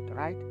of God,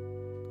 right?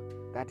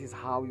 That is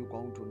how you're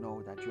going to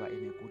know that you are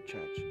in a good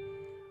church.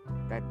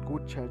 That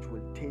good church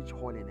will teach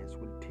holiness,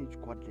 will teach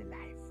godly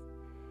life.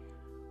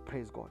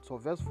 Praise God. So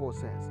verse 4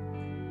 says,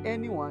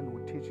 anyone who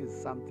teaches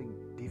something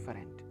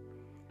different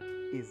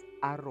is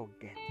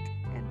arrogant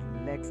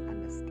and lacks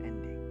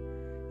understanding.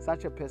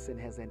 Such a person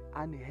has an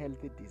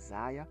unhealthy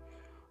desire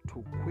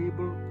to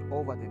quibble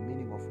over the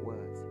meaning of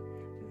words.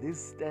 This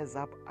stirs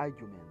up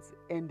arguments,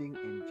 ending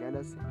in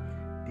jealousy,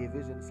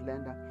 division,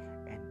 slander,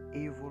 and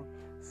evil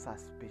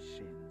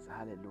suspicions.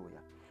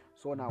 Hallelujah.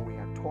 So now we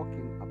are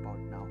talking about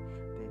now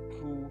the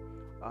true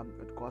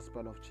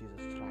gospel of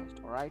Jesus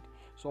Christ. All right.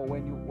 So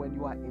when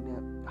you are in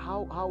a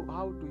how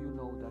do you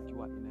know that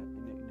you are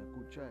in a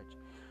good church?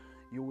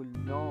 You will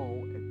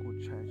know a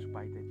good church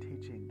by the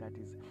teaching that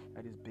is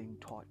being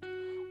taught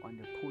on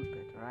the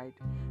pulpit, right?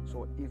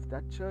 So if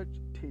that church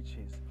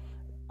teaches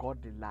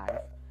godly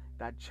life,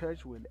 that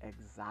church will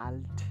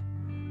exalt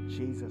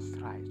Jesus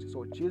Christ.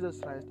 So Jesus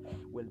Christ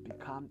will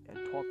become a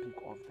topic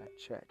of that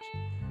church.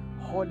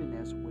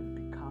 Holiness will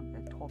become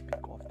a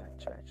topic of that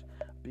church,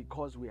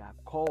 because we are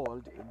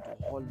called into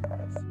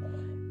holiness.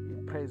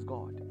 Praise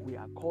God. We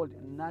are called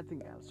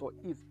nothing else. So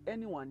if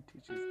anyone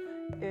teaches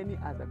any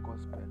other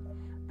gospel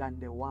than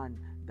the one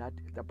that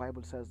the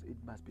Bible says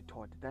it must be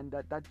taught, then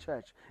that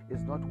church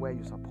is not where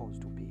you're supposed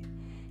to be.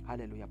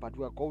 Hallelujah. But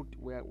we are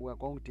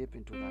going deep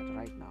into that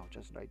right now,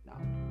 just right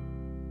now.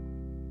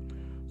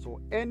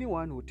 So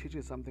anyone who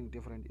teaches something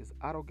different is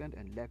arrogant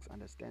and lacks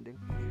understanding.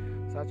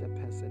 Such a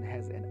person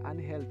has an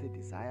unhealthy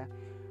desire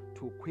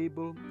to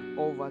quibble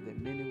over the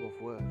meaning of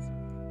words.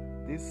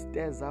 This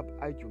stirs up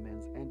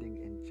arguments ending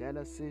in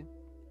jealousy,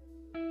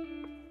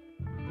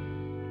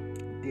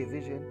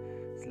 division,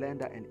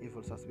 slander, and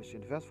evil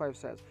suspicion. Verse 5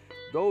 says,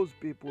 those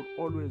people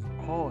always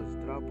cause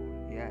trouble,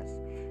 yes.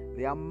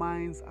 Their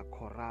minds are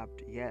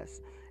corrupt,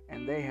 yes.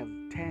 And they have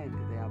turned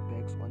their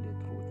backs on the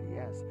truth,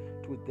 yes.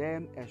 To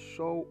them, a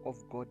show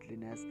of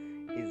godliness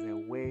is a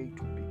way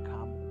to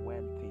become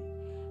wealthy.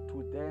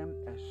 To them,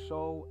 a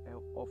show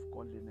of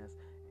godliness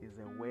is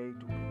a way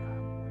to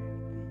become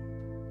wealthy.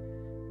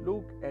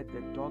 Look at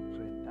the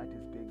doctrine that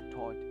is being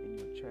taught in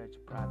your church,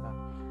 brother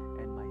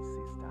and my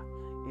sister.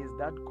 Is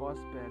that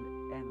gospel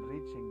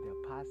enriching the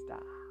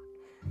pastor?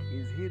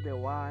 Is he the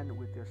one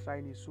with the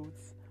shiny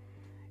suits?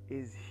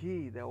 Is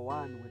he the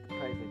one with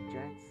private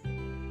jets?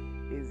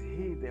 Is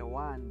he the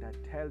one that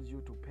tells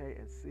you to pay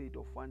a seed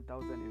of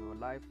 1,000 in your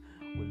life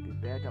will be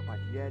better, but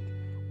yet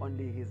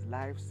only his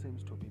life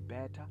seems to be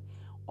better?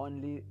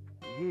 Only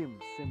him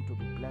seems to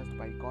be blessed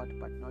by God,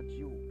 but not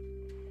you.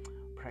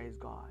 Praise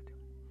God.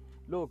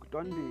 Look,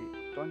 don't be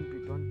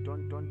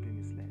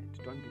misled.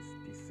 Don't be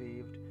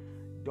deceived.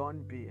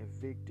 Don't be a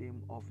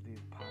victim of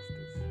these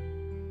pastors.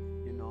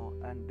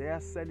 And they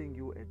are selling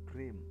you a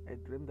dream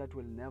that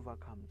will never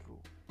come true.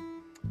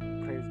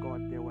 Praise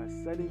God. They were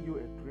selling you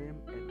a dream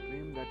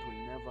that will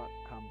never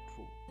come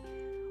true.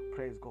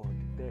 Praise God.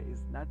 There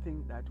is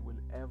nothing that will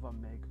ever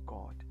make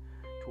God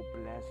to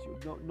bless you.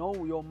 No,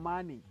 your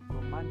money,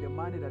 the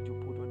money that you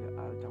put on the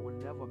altar will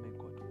never make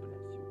God to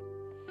bless you.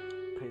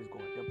 Praise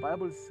God. The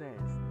Bible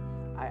says,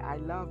 I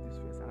love this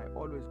verse, and I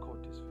always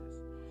quote this verse,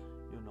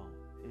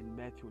 in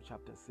Matthew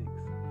chapter 6,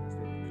 verse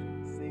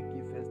 33. Seek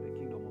ye first the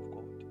kingdom of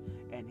God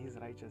and his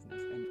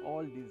righteousness, and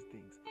all these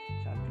things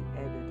shall be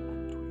added unto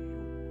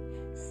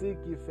Seek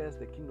ye first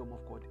the kingdom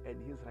of God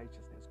and his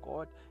righteousness.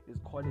 God is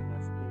calling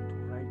us into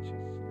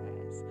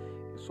righteousness.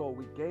 So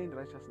we gain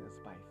righteousness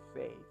by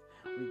faith.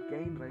 We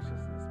gain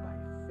righteousness by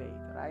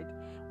faith, right?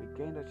 We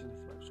gain righteousness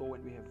by. So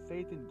when we have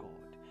faith in God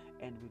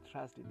and we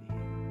trust in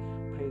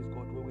him, praise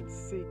God, we will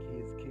seek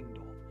his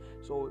kingdom.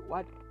 So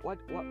what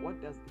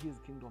does his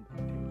kingdom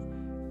entail?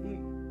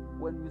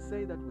 When we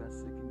say that we are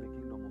seeking the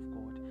kingdom of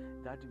God,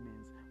 that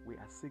means we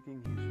are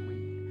seeking his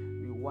will.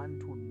 We want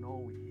to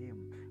know him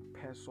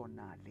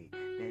personally.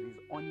 There is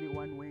only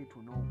one way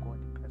to know God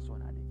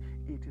personally.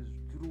 It is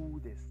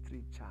through the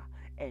scripture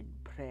and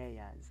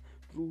prayers.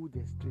 Through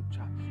the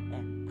scripture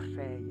and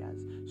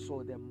prayers.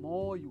 So the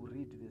more you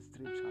read the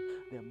scripture,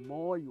 the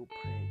more you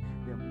pray,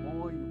 the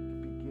more you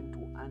begin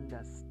to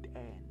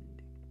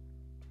understand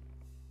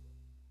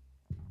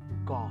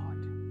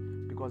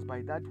God. Because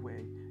by that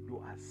way, you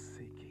are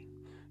seeking.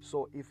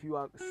 So if you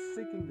are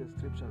seeking the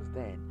scriptures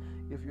then,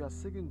 if you are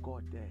seeking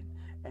God then,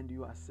 and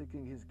you are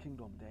seeking his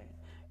kingdom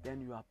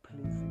then you are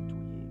pleasing to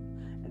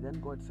him. And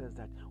then God says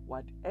that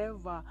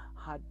whatever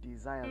heart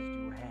desires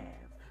you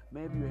have,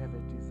 maybe you have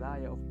a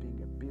desire of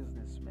being a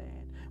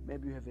businessman,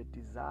 maybe you have a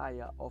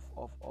desire of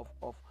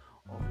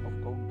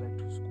going back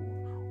to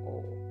school,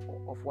 or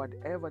of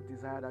whatever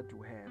desire that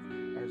you have,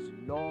 as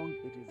long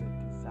it is a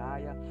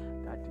desire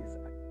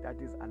that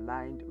is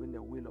aligned with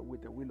the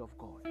will of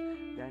God,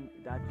 then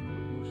that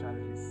you shall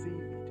receive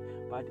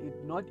it, but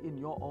not in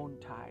your own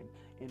time,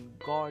 in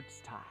God's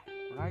time,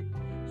 right?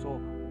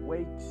 So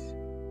wait.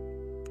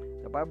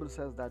 The Bible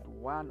says that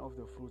one of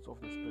the fruits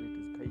of the Spirit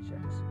is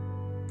patience.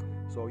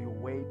 So you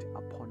wait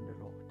upon the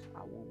Lord.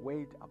 I will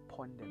wait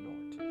upon the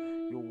Lord.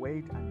 You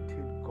wait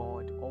until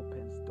God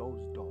opens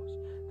those doors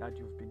that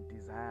you've been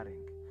desiring.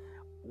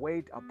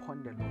 Wait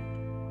upon the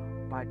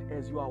Lord. But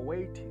as you are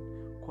waiting,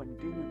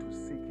 continue to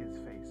seek his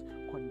face.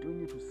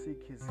 Continue to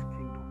seek his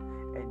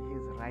kingdom and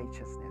his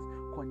righteousness.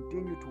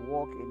 Continue to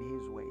walk in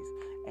his ways.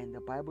 And the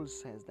Bible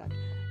says that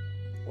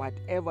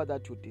whatever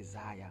that you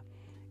desire,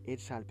 it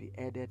shall be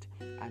added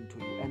unto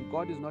you. And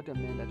God is not a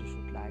man that he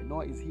should lie,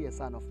 nor is he a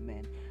son of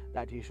man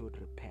that he should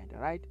repent.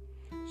 Right?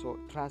 So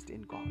trust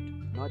in God,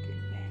 not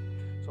in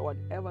man. So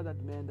whatever that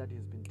man that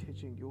has been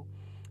teaching you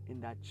in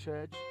that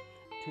church,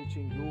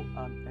 teaching you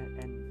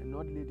and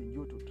not leading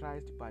you to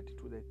Christ, but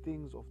to the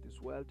things of this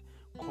world,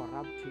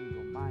 corrupting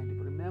your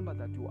mind. Remember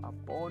that you are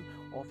born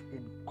of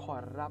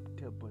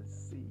incorruptible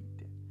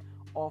seed,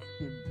 of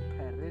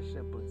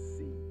imperishable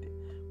seed,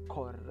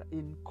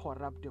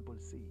 incorruptible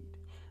seed.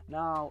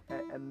 Now,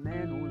 a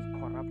man who is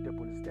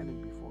corruptible is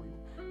standing before you,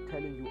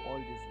 telling you all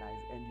these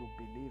lies, and you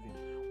believe him.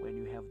 When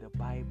you have the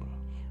Bible,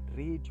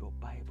 read your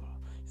Bible,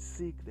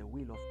 seek the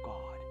will of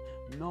God,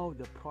 know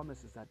the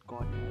promises that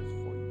God has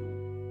for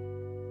you.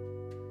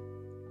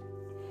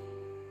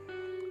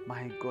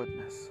 My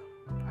goodness,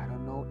 I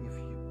don't know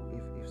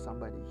if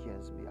somebody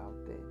hears me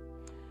out there.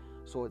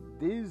 So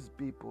these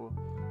people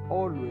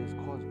always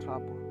cause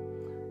trouble.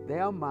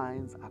 Their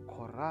minds are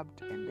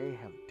corrupt and they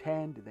have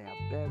turned their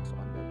backs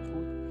on the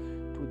truth.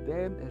 To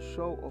them, a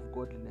show of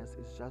godliness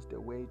is just a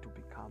way to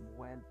become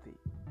wealthy.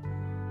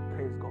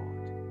 Praise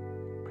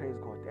God. Praise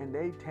God. And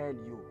they tell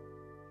you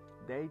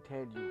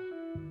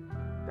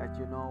that,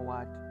 you know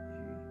what,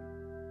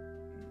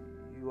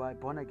 you are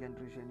born again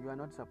Christian, you are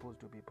not supposed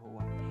to be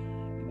poor.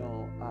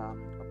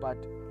 But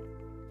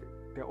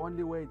the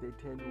only way they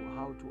tell you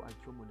how to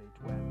accumulate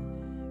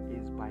wealth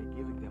is by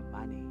giving them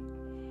money.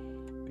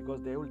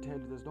 Because they will tell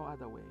you there's no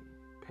other way.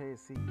 Pay a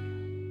seed,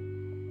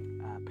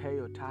 pay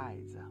your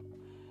tithes,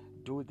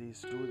 do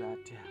this, do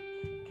that,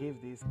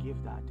 give this,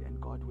 give that, and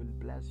God will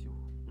bless you.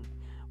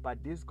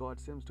 But this God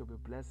seems to be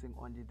blessing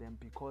only them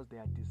because they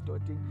are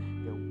distorting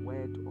the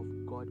word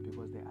of God,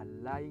 because they are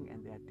lying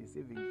and they are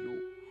deceiving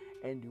you,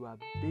 and you are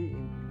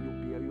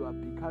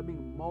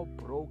becoming more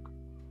broke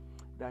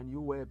than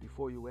you were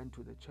before you went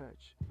to the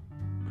church.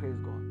 Praise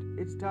God.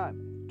 It's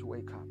time to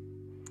wake up,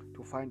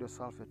 to find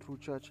yourself a true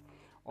church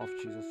of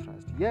Jesus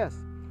Christ. Yes,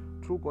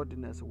 true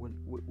godliness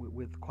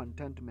with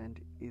contentment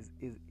is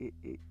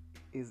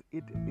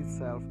it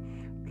itself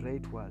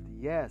great wealth.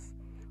 Yes,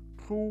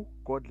 true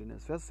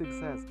godliness. Verse 6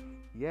 says,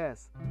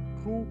 yes,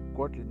 true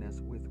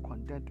godliness with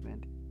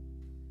contentment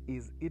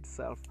is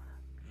itself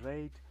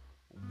great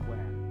wealth.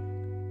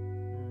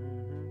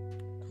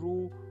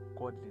 True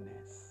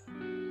godliness.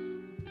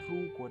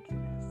 True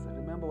godliness.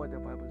 Remember what the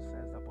Bible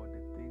says about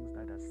the things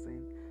that are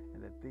sin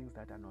and the things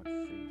that are not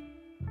sin.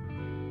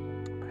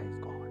 Praise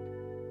God.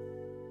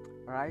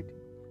 Alright?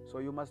 So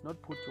you must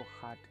not put your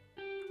heart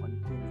on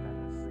things that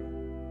are sin.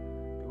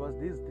 Because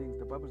these things,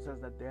 the Bible says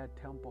that they are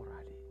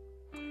temporary.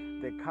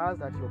 The cars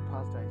that your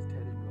pastor is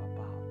telling you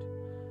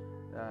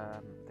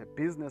about, the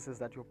businesses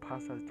that your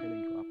pastor is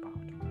telling you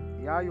about.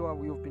 Yeah,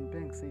 you've been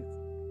paying seeds.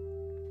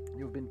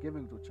 You've been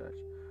giving to church,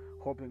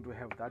 hoping to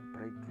have that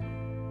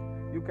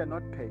breakthrough. You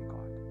cannot pay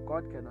God.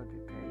 God cannot be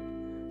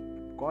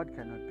paid. God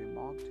cannot be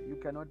mocked. You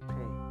cannot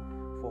pay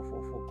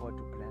for God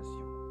to bless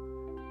you.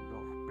 The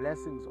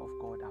blessings of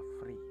God are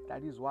free.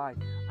 That is why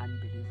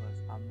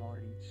unbelievers are more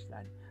rich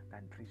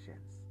than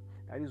Christians.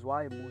 That is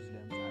why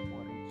Muslims are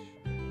more rich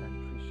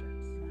than Christians.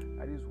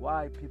 That is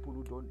why people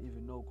who don't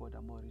even know God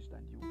are more rich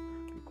than you,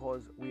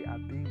 because we are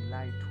being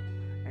lied to,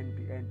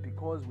 and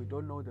because we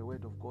don't know the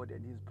word of God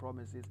and His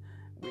promises,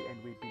 we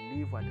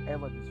believe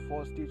whatever these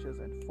false teachers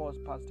and false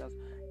pastors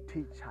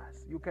teach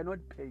us. You cannot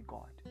pay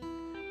God.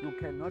 You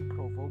cannot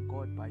provoke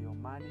God by your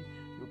money.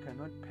 You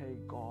cannot pay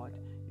God.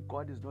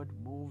 God is not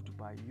moved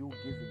by you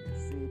giving a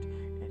seat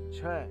in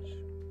church,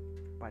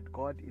 but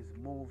God is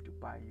moved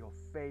by your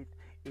faith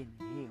in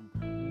Him,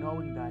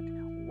 knowing that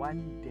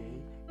one day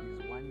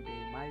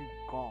my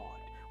God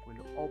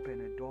will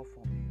open a door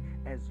for me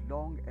as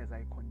long as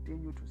I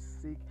continue to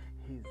seek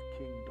His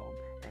kingdom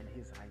and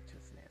His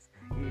righteousness.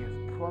 He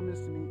has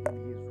promised me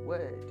in His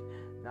word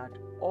that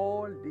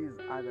all these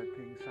other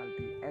things shall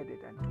be added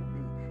unto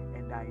me,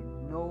 and I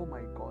know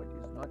my God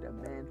is not a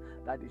man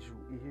that he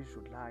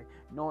should lie,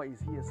 nor is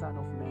He a son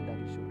of man that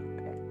He should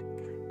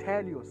repent.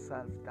 Tell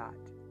yourself that.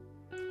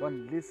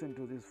 Don't listen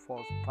to these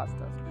false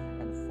pastors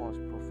and false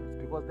prophets,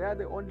 because they are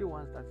the only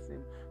ones that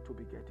seem to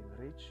be getting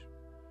rich.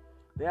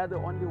 They are the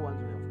only ones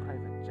who have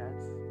private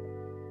jets.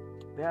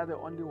 They are the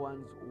only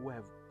ones who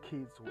have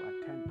kids who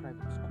attend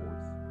private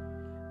schools.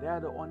 They are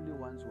the only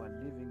ones who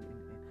are living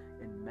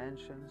in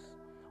mansions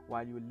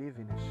while you live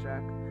in a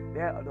shack.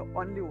 They are the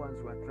only ones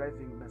who are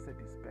driving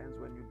Mercedes-Benz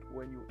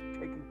when you're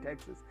taking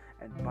taxis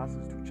and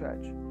buses to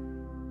church.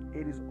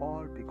 It is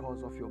all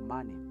because of your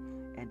money.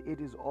 And it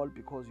is all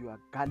because you are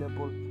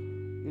gullible.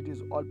 It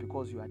is all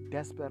because you are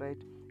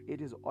desperate.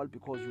 It is all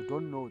because you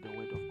don't know the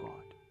word of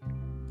God.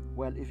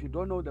 Well, if you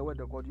don't know the word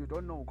of God, you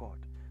don't know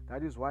God.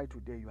 That is why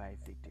today you are a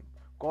victim.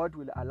 God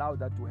will allow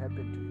that to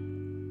happen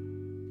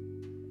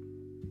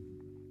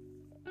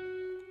to you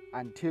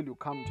until you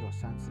come to your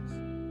senses.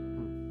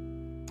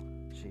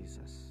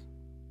 Jesus.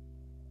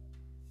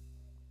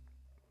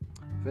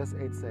 Verse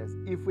 8 says,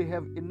 if we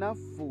have enough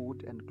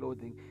food and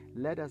clothing,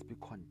 let us be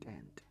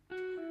content.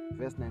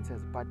 Verse 9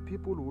 says, but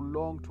people who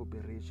long to be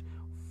rich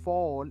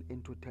fall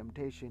into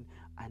temptation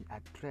and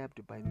are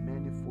trapped by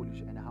many foolish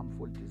and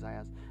harmful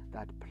desires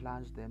that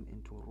plunge them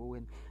into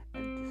ruin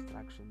and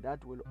destruction.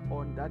 That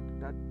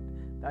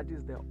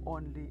is the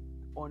only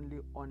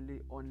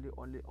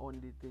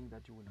thing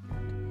that you will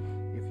get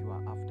if you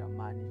are after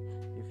money,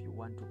 if you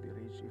want to be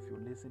rich, if you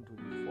listen to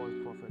these false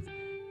prophets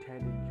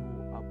telling you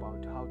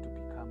about how to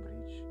become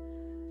rich.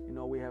 You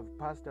know, we have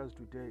pastors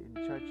today in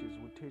churches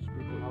who teach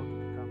people how to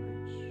become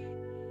rich.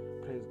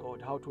 Praise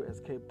God, how to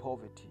escape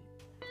poverty.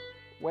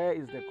 Where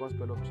is the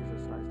gospel of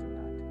Jesus Christ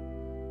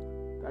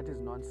in that? That is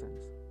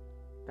nonsense.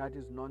 That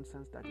is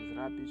nonsense, that is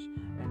rubbish,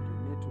 and you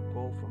need to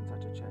go from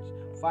such a church.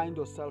 Find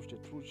yourself the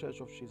true church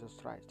of Jesus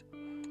Christ.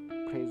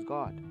 Praise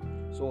God.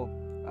 So,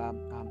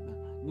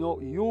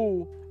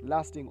 you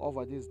lasting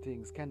over these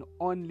things can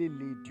only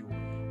lead you,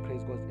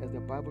 praise God, as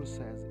the Bible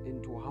says,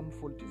 into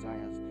harmful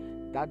desires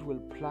that will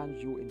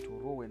plunge you into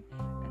ruin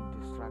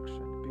and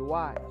destruction. Be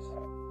wise.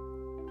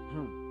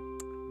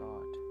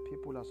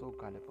 People are so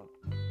gullible.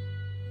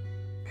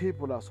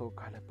 People are so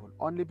gullible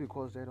only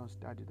because they don't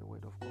study the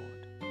word of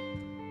God.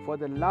 For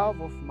the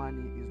love of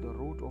money is the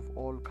root of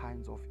all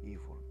kinds of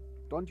evil.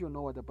 Don't you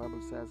know what the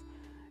Bible says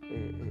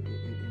in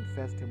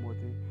 1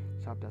 Timothy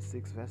chapter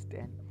 6 verse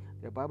 10?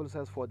 The Bible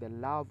says, for the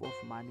love of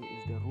money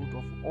is the root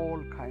of all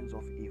kinds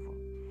of evil.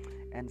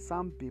 And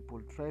some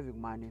people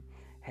craving money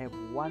have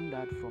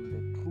wandered from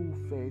the true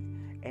faith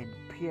and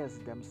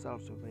pierced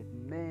themselves with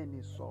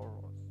many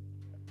sorrows.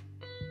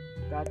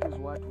 That is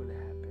what will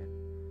happen.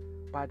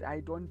 But I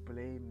don't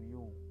blame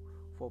you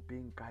for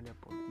being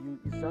gullible.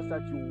 It's just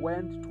that you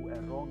went to a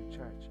wrong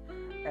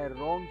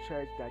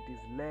church that is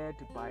led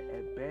by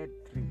a bad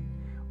tree.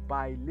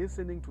 By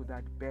listening to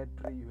that bad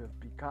tree, you have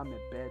become a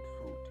bad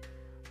fruit.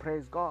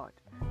 Praise God.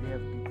 You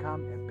have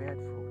become a bad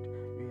fruit.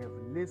 You have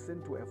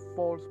listened to a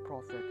false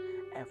prophet,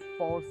 a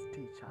false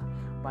teacher.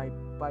 By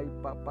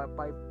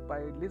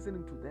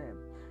listening to them,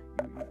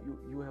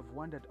 you have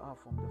wandered off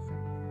from the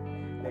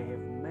faith. They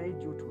have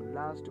made you to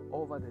lust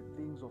over the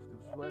things of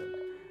this world.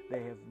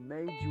 They have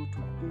made you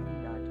to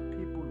think that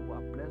people who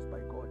are blessed by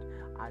God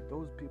are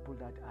those people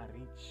that are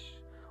rich.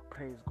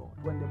 Praise God.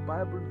 When the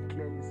Bible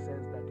clearly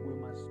says that we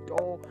must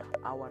store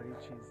our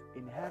riches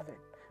in heaven,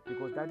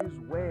 because that is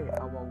where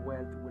our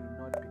wealth will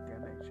not be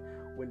damaged,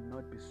 will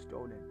not be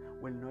stolen,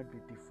 will not be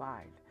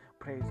defiled.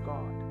 Praise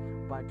God.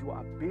 But you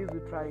are busy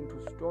trying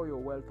to store your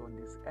wealth on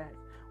this earth,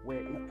 where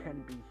it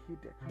can be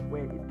hidden,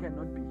 where it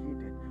cannot be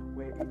hidden,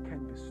 where it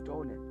can be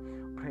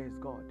stolen. Praise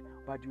God.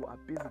 But you are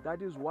busy.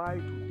 That is why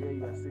today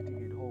you are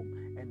sitting at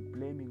home and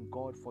blaming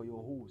God for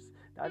your house.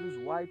 That is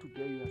why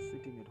today you are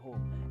sitting at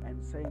home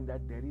and saying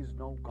that there is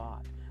no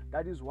God.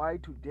 That is why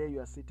today you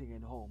are sitting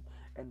at home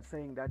and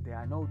saying that there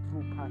are no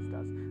true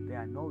pastors, there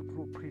are no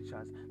true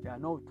preachers, there are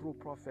no true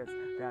prophets,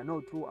 there are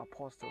no true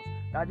apostles.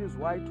 That is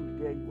why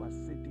today you are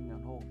sitting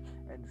at home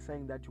and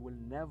saying that you will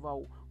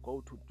never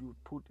go to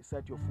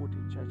set your foot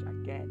in church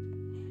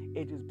again.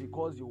 It is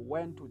because you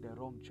went to the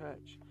wrong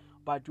church.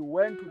 But you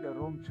went to the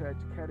wrong church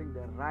carrying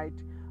the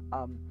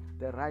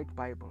right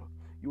Bible.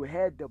 You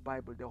heard the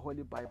Bible, the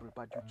Holy Bible,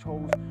 but you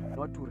chose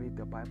not to read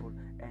the Bible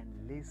and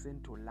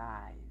listen to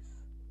lies.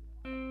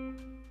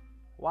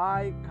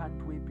 Why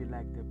can't we be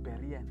like the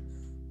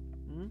Bereans?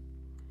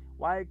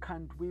 Why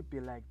can't we be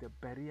like the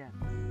Bereans?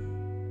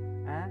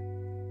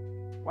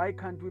 Why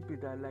can't we be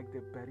like the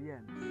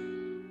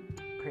Bereans?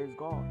 Praise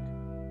God.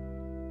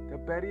 The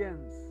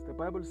Bereans, the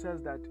Bible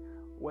says that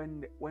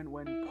when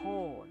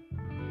Paul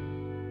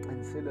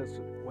and Silas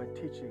were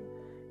teaching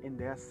in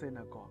their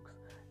synagogues,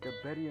 the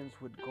Bereans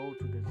would go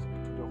to the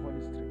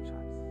Holy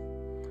Scriptures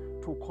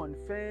to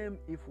confirm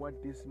if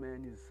what this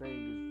man is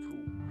saying is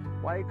true.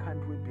 Why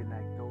can't we be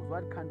like those?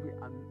 Why can't we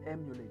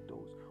emulate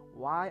those?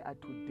 Why are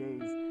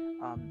today's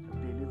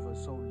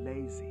believers so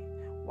lazy?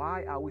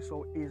 Why are we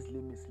so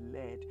easily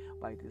misled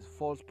by these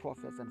false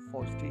prophets and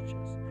false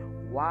teachers?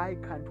 Why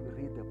can't we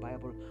read the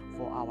Bible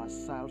for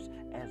ourselves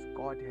as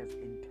God has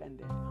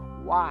intended?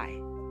 Why?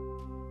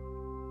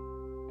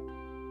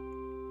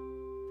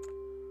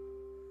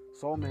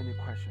 So many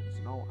questions,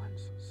 no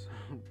answers.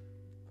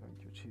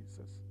 Thank you,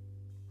 Jesus.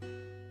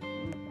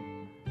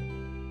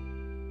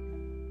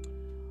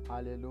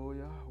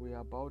 Hallelujah. We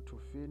are about to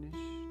finish.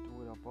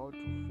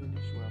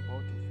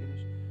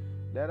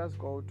 Let us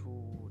go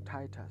to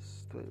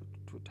Titus.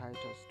 To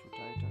Titus.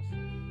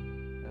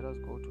 Let us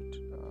go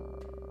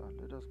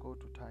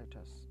to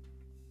Titus.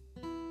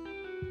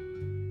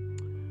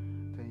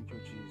 Thank you,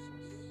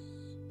 Jesus.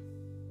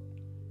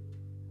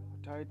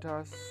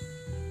 Titus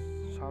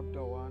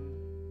chapter 1,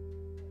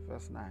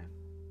 verse 9.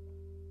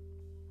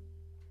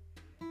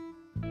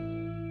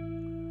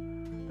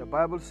 The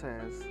Bible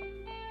says,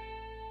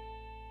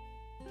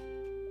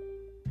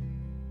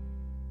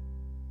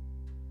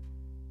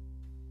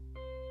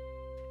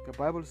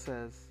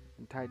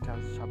 in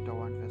Titus chapter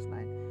 1 verse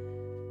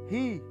 9,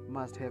 he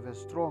must have a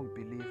strong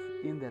belief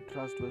in the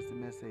trustworthy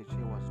message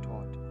he was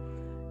taught.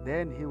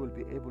 Then he will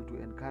be able to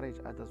encourage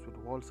others with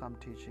wholesome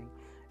teaching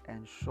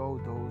and show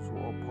those who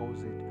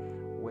oppose it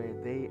where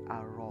they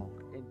are wrong.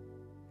 And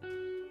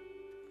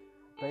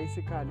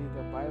basically,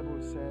 the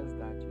Bible says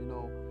that,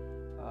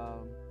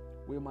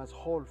 we must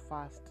hold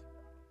fast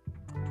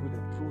to the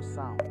true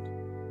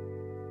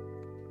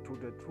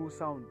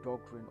sound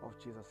doctrine of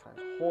Jesus Christ.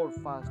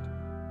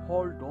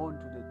 Hold on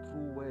to the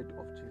true word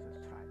of Jesus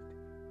Christ.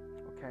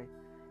 Okay?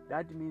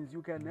 That means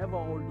you can never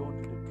hold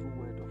on to the true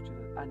word of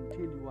Jesus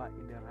until you are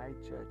in the right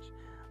church,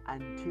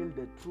 until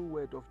the true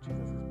word of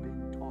Jesus is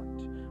being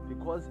taught.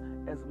 Because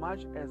as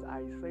much as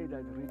I say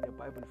that read the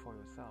Bible for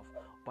yourself,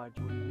 but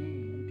you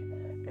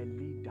need a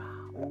leader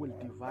who will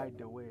divide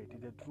the word,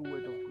 the true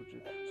word of God,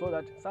 so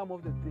that some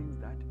of the things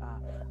that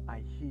are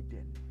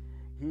hidden,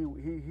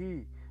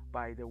 he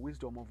by the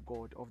wisdom of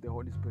God, of the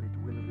Holy Spirit,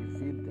 will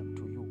reveal them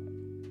to you.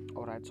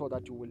 All right, so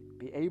that you will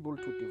be able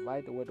to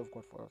divide the word of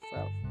God for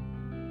yourself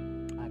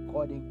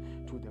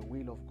according to the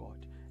will of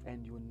God.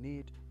 And you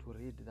need to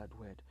read that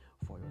word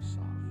for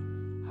yourself.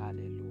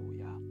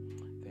 Hallelujah.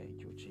 Thank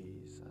you,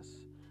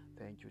 Jesus.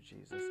 Thank you,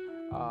 Jesus.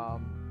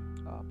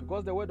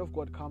 Because the word of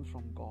God comes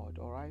from God,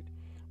 all right?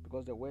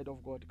 Because the word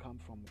of God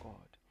comes from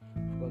God.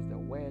 Because the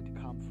word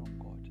comes from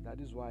God. That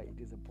is why it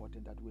is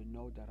important that we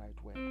know the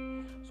right word.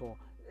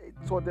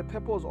 So the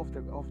purpose of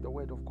the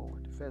word of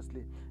God.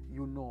 Firstly,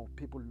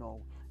 people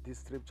know this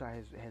scripture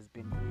has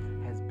been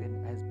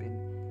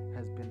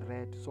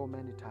read so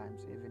many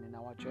times, even in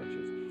our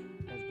churches.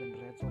 Has been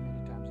read so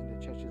many times in the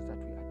churches that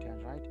we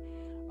attend. Right?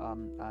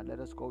 Let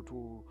us go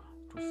to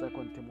 2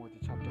 Timothy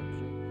chapter 3,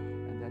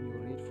 and then you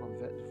read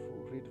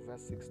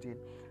verse 16.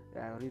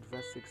 Read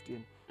verse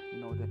 16.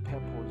 The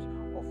purpose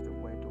of the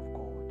word of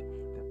God.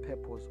 The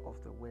purpose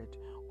of the word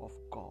of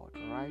God.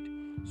 Right?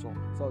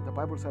 So the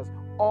Bible says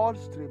all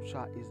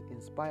scripture is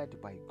inspired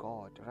by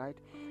God, right,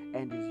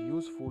 and is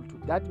useful to.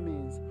 That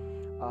means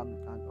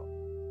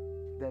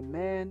the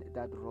men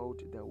that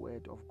wrote the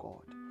word of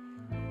God,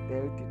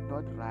 they did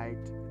not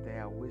write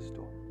their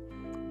wisdom,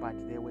 but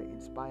they were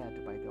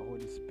inspired by the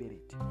Holy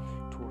Spirit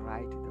to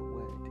write the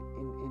word.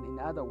 In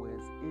other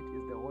words, it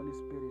is the Holy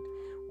Spirit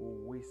who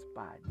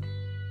whispered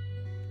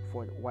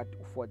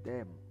for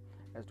them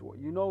as to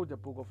the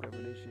book of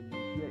Revelation. You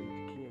hear it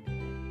clearly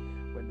there.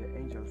 When the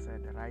angel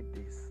said, write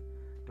this,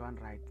 don't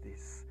write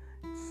this,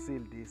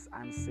 seal this,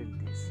 unseal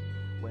this,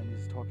 when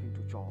he's talking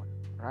to John,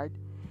 right?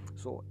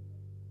 So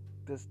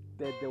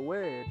the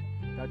word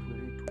that we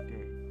read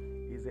today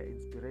is the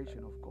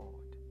inspiration of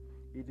God.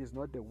 It is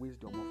not the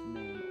wisdom of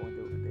men or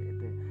the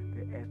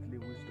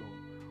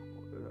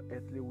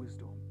earthly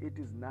wisdom. It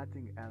is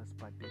nothing else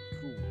but the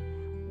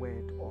true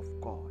word of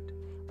God.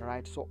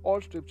 Right? So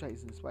all scripture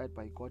is inspired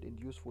by God and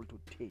useful to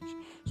teach.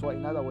 So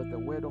in other words, the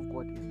word of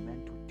God is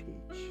meant to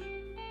teach.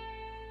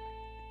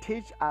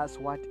 Teach us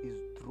what is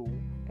true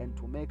and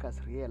to make us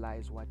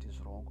realize what is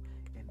wrong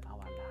in our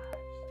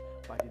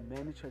lives. But in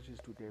many churches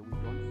today, we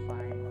don't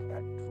find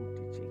that true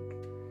teaching.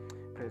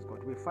 Praise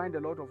God. We find a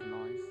lot of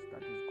noise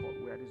that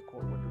is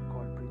called what we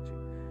call preaching.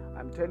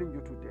 I'm telling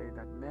you today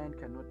that man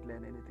cannot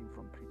learn anything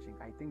from preaching.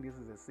 I think this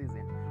is a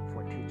season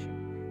for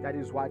teaching. That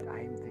is what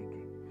I'm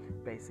thinking,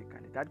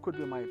 basically. That could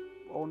be my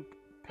own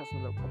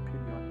personal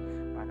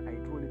opinion, but I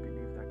truly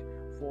believe that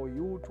for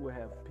you to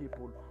have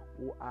people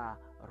who are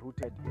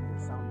rooted in the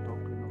sound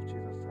doctrine of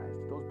Jesus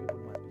Christ, those people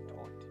must be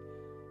taught.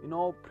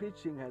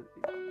 Preaching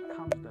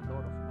comes with a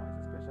lot of noise,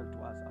 especially to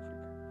us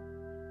Africans.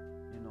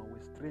 We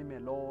stream a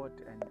lot,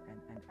 and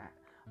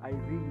I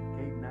really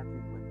gain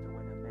nothing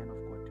when a man of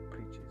God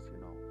preaches,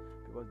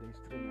 because they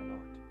stream a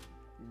lot,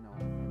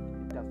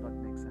 and it does not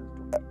make sense to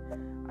me.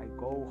 I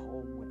go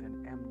home with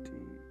an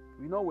empty,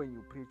 when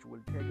you preach,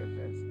 we'll take a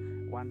verse,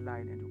 one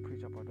line, and you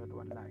preach about that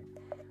one line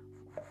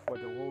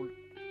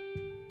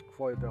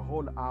for the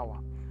whole hour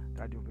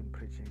that you've been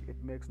preaching.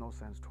 It makes no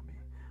sense to me.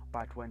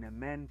 But when a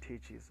man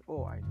teaches,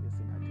 I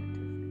listen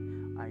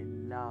attentively. I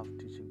love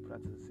teaching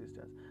brothers and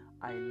sisters.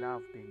 I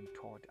love being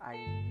taught. I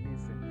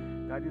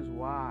listen. That is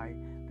why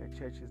the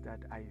churches that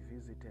I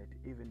visited,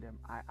 even them,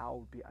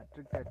 I'll be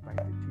attracted by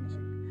the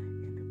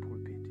teaching in the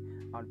pulpit.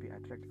 I'll be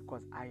attracted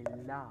because I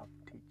love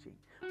teaching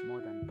more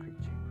than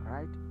preaching,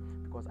 right?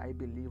 Because I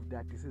believe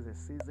that this is a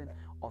season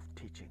of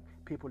teaching.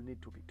 People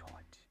need to be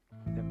taught.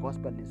 The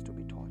gospel needs to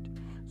be taught.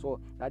 So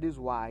that is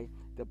why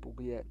the book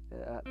here,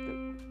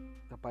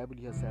 the Bible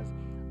here says,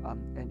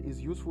 and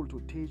is useful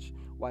to teach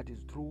what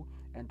is true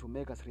and to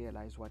make us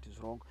realize what is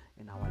wrong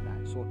in our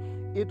lives. So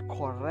it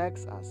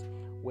corrects us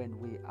when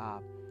we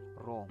are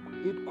wrong.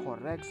 It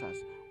corrects us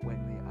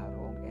when we are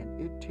wrong, and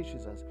it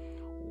teaches us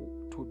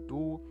to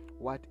do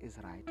what is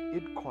right.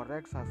 It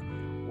corrects us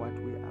what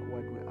we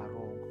are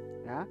wrong.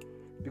 Yeah?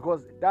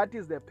 Because that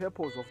is the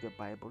purpose of the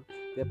Bible.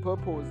 The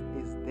purpose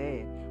is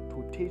there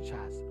to teach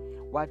us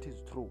what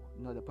is true.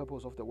 The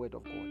purpose of the Word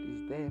of God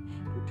is there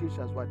to teach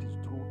us what is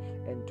true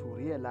and to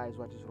realize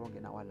what is wrong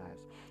in our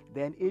lives.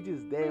 Then it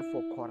is there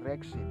for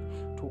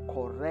correction, to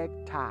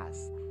correct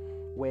us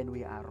when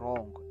we are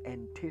wrong,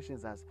 and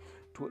teaches us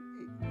to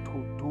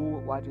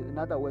do what is, in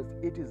other words,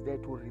 it is there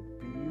to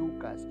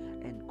rebuke us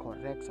and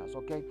corrects us.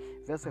 Okay,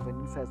 verse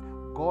 17 says,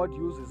 God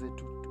uses it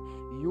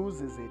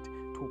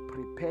to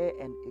prepare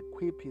and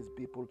equip his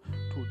people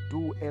to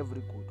do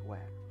every good work.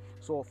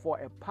 So for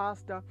a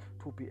pastor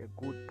to be a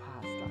good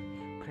pastor,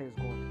 praise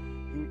God,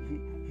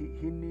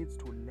 he needs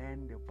to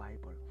learn the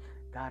Bible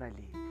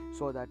thoroughly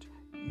so that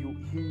he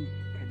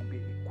can be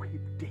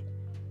equipped.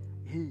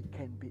 He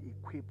can be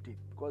equipped,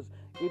 because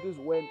it is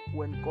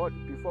when God,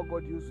 before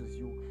God uses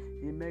you,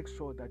 he makes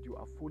sure that you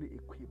are fully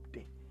equipped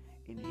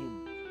in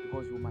him,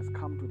 because you must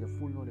come to the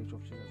full knowledge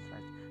of Jesus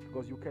Christ,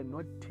 because you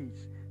cannot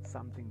teach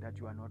something that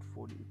you are not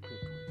fully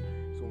equipped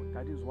with. So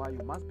that is why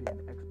you must be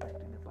an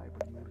expert in the Bible.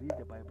 You read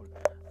the Bible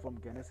from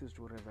Genesis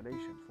to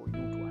Revelation for you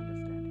to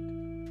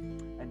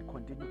understand it, and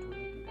continue to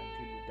read it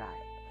until you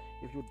die.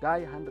 If you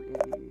die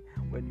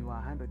when you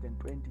are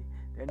 120,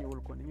 then you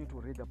will continue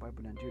to read the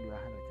Bible until you are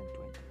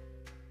 120.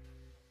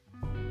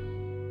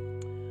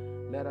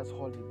 Let us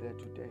hold it there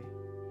today.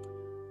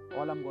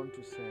 All I'm going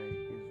to say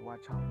is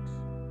watch out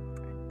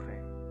and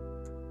pray.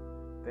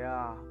 There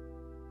are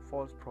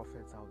false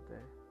prophets out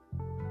there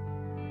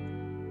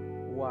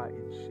who are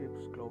in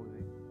sheep's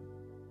clothing,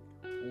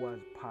 who are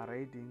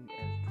parading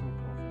as true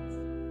prophets.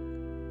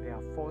 There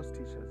are false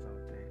teachers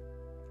out there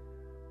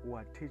who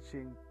are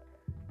teaching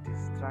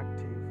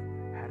destructive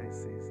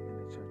heresies in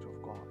the church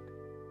of God.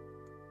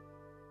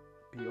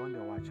 Be on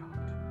the watch out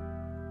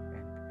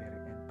and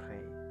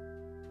pray.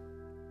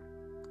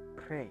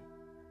 Pray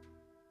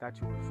that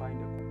you will find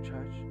a good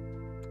church.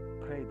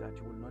 Pray that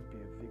you will not be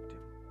a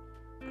victim.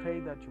 Pray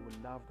that you will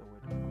love the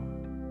Word of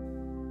God.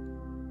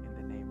 In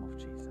the name of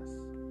Jesus.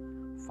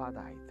 Father,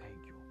 I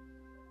thank you.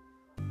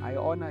 I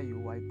honor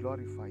you. I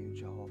glorify you,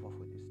 Jehovah,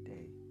 for this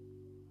day.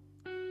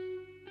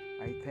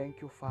 I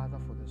thank you, Father,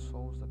 for the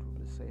souls that will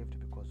be saved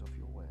because of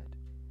your word.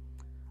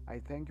 I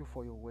thank you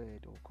for your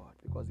word, O God,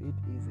 because it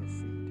is a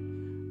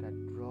seed that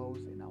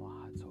grows in our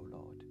hearts, O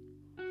Lord.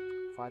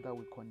 Father,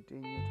 we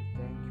continue to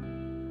thank you.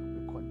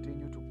 We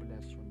continue to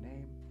bless your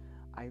name.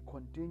 I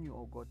continue,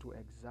 O God, to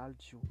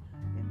exalt you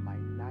in my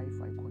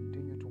life. I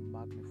continue to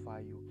magnify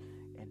you.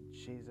 In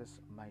Jesus'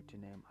 mighty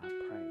name I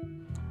pray.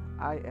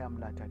 I am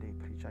Latter-day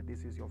Preacher.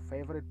 This is your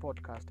favorite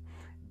podcast,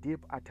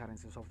 Deep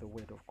Utterances of the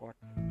Word of God,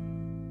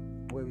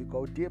 where we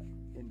go deep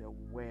in the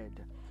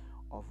Word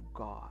of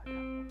God.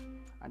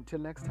 Until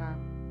next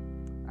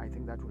time, I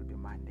think that will be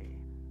Monday.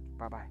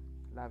 Bye-bye.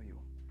 Love you.